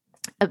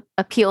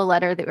appeal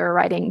letter that we were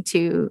writing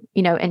to,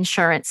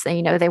 insurance,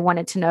 and, they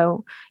wanted to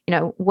know,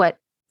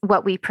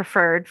 what we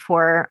preferred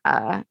for,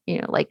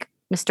 like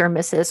Mr. and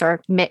Mrs.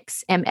 or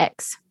mix,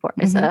 MX for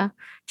as a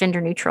gender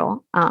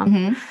neutral.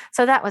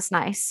 So that was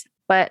nice,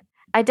 but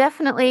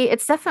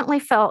it's definitely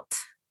felt,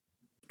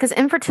 because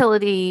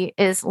infertility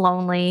is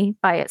lonely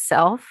by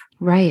itself.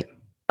 Right.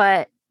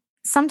 But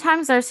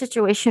sometimes our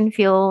situation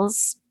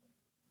feels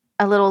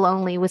a little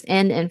lonely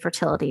within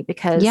infertility,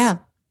 because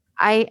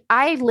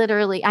I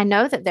literally, I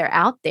know that they're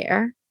out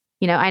there.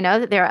 I know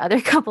that there are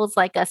other couples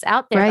like us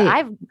out there,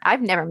 but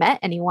I've never met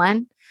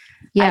anyone.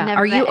 Yeah.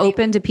 Are you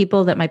open to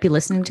people that might be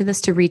listening to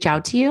this to reach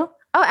out to you?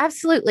 Oh,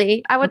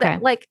 absolutely. I would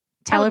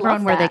tell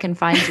everyone where they can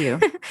find you.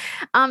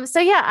 So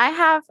yeah,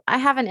 I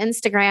have an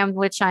Instagram,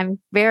 which I'm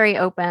very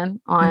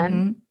open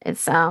on.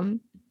 It's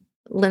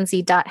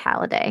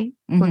Lindsay.Halliday,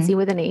 Lindsay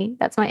with an E.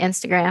 That's my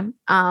Instagram.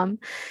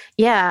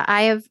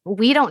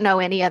 We don't know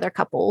any other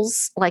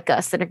couples like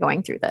us that are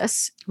going through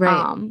this.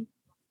 Right.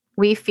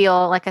 we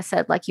feel, like I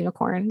said, like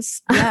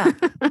unicorns. Yeah.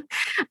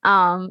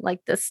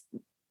 Like this.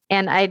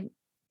 And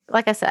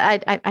like I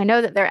said, I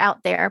know that they're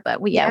out there, but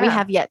we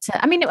have yet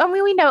to, I mean,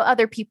 we know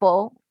other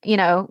people, we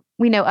know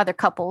other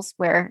couples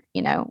where,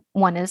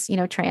 one is,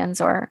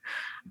 trans, or,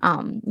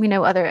 we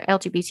know other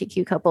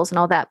LGBTQ couples and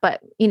all that,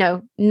 but,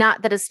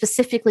 not that is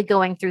specifically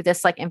going through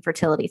this like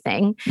infertility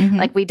thing. Mm-hmm.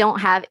 Like we don't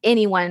have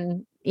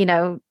anyone, we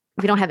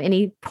don't have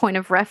any point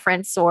of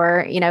reference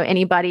or,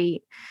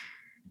 anybody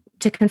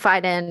to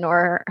confide in,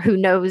 or who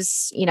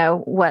knows,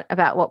 what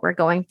about what we're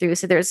going through.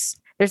 So there's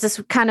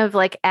this kind of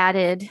like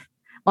added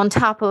on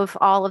top of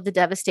all of the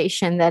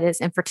devastation that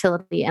is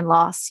infertility and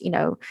loss,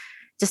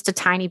 just a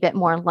tiny bit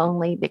more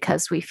lonely,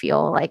 because we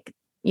feel like,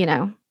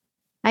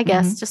 I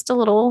guess just a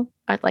little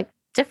like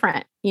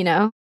different,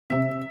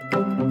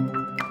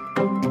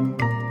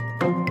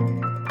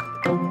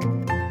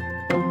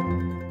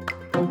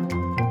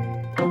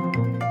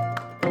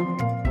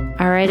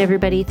 All right,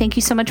 everybody. Thank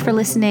you so much for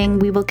listening.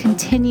 We will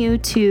continue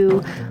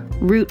to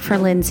root for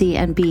Lindsay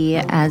and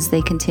Bea as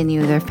they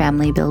continue their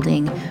family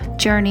building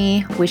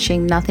journey,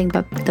 wishing nothing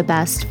but the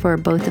best for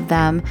both of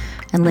them.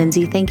 And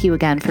Lindsay, thank you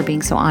again for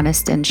being so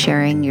honest and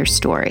sharing your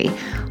story.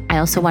 I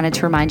also wanted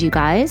to remind you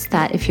guys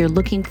that if you're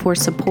looking for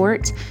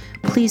support,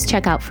 please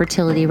check out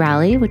Fertility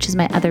Rally, which is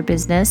my other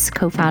business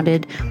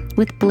co-founded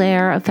with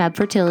Blair of Fab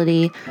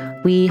Fertility.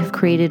 We have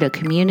created a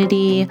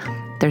community.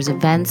 There's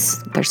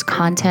events, there's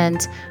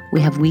content.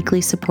 We have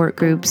weekly support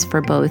groups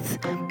for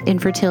both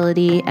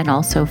infertility and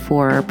also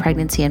for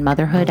pregnancy and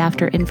motherhood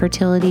after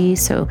infertility.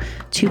 So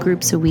 2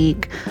 groups a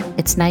week.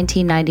 It's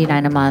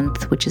 $19.99 a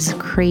month, which is a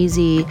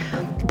crazy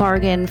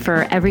bargain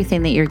for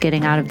everything that you're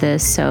getting out of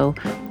this. So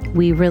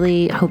we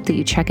really hope that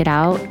you check it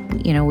out.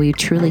 We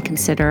truly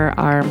consider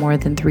our more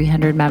than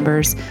 300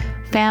 members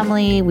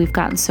family. We've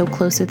gotten so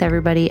close with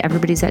everybody.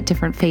 Everybody's at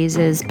different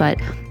phases, but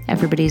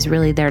everybody's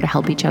really there to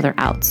help each other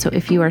out. So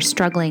if you are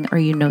struggling or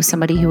you know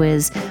somebody who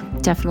is,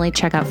 definitely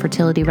check out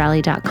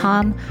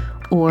fertilityrally.com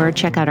or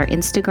check out our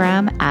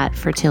Instagram at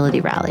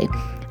fertilityrally.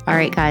 All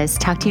right, guys,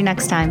 talk to you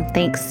next time.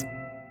 Thanks.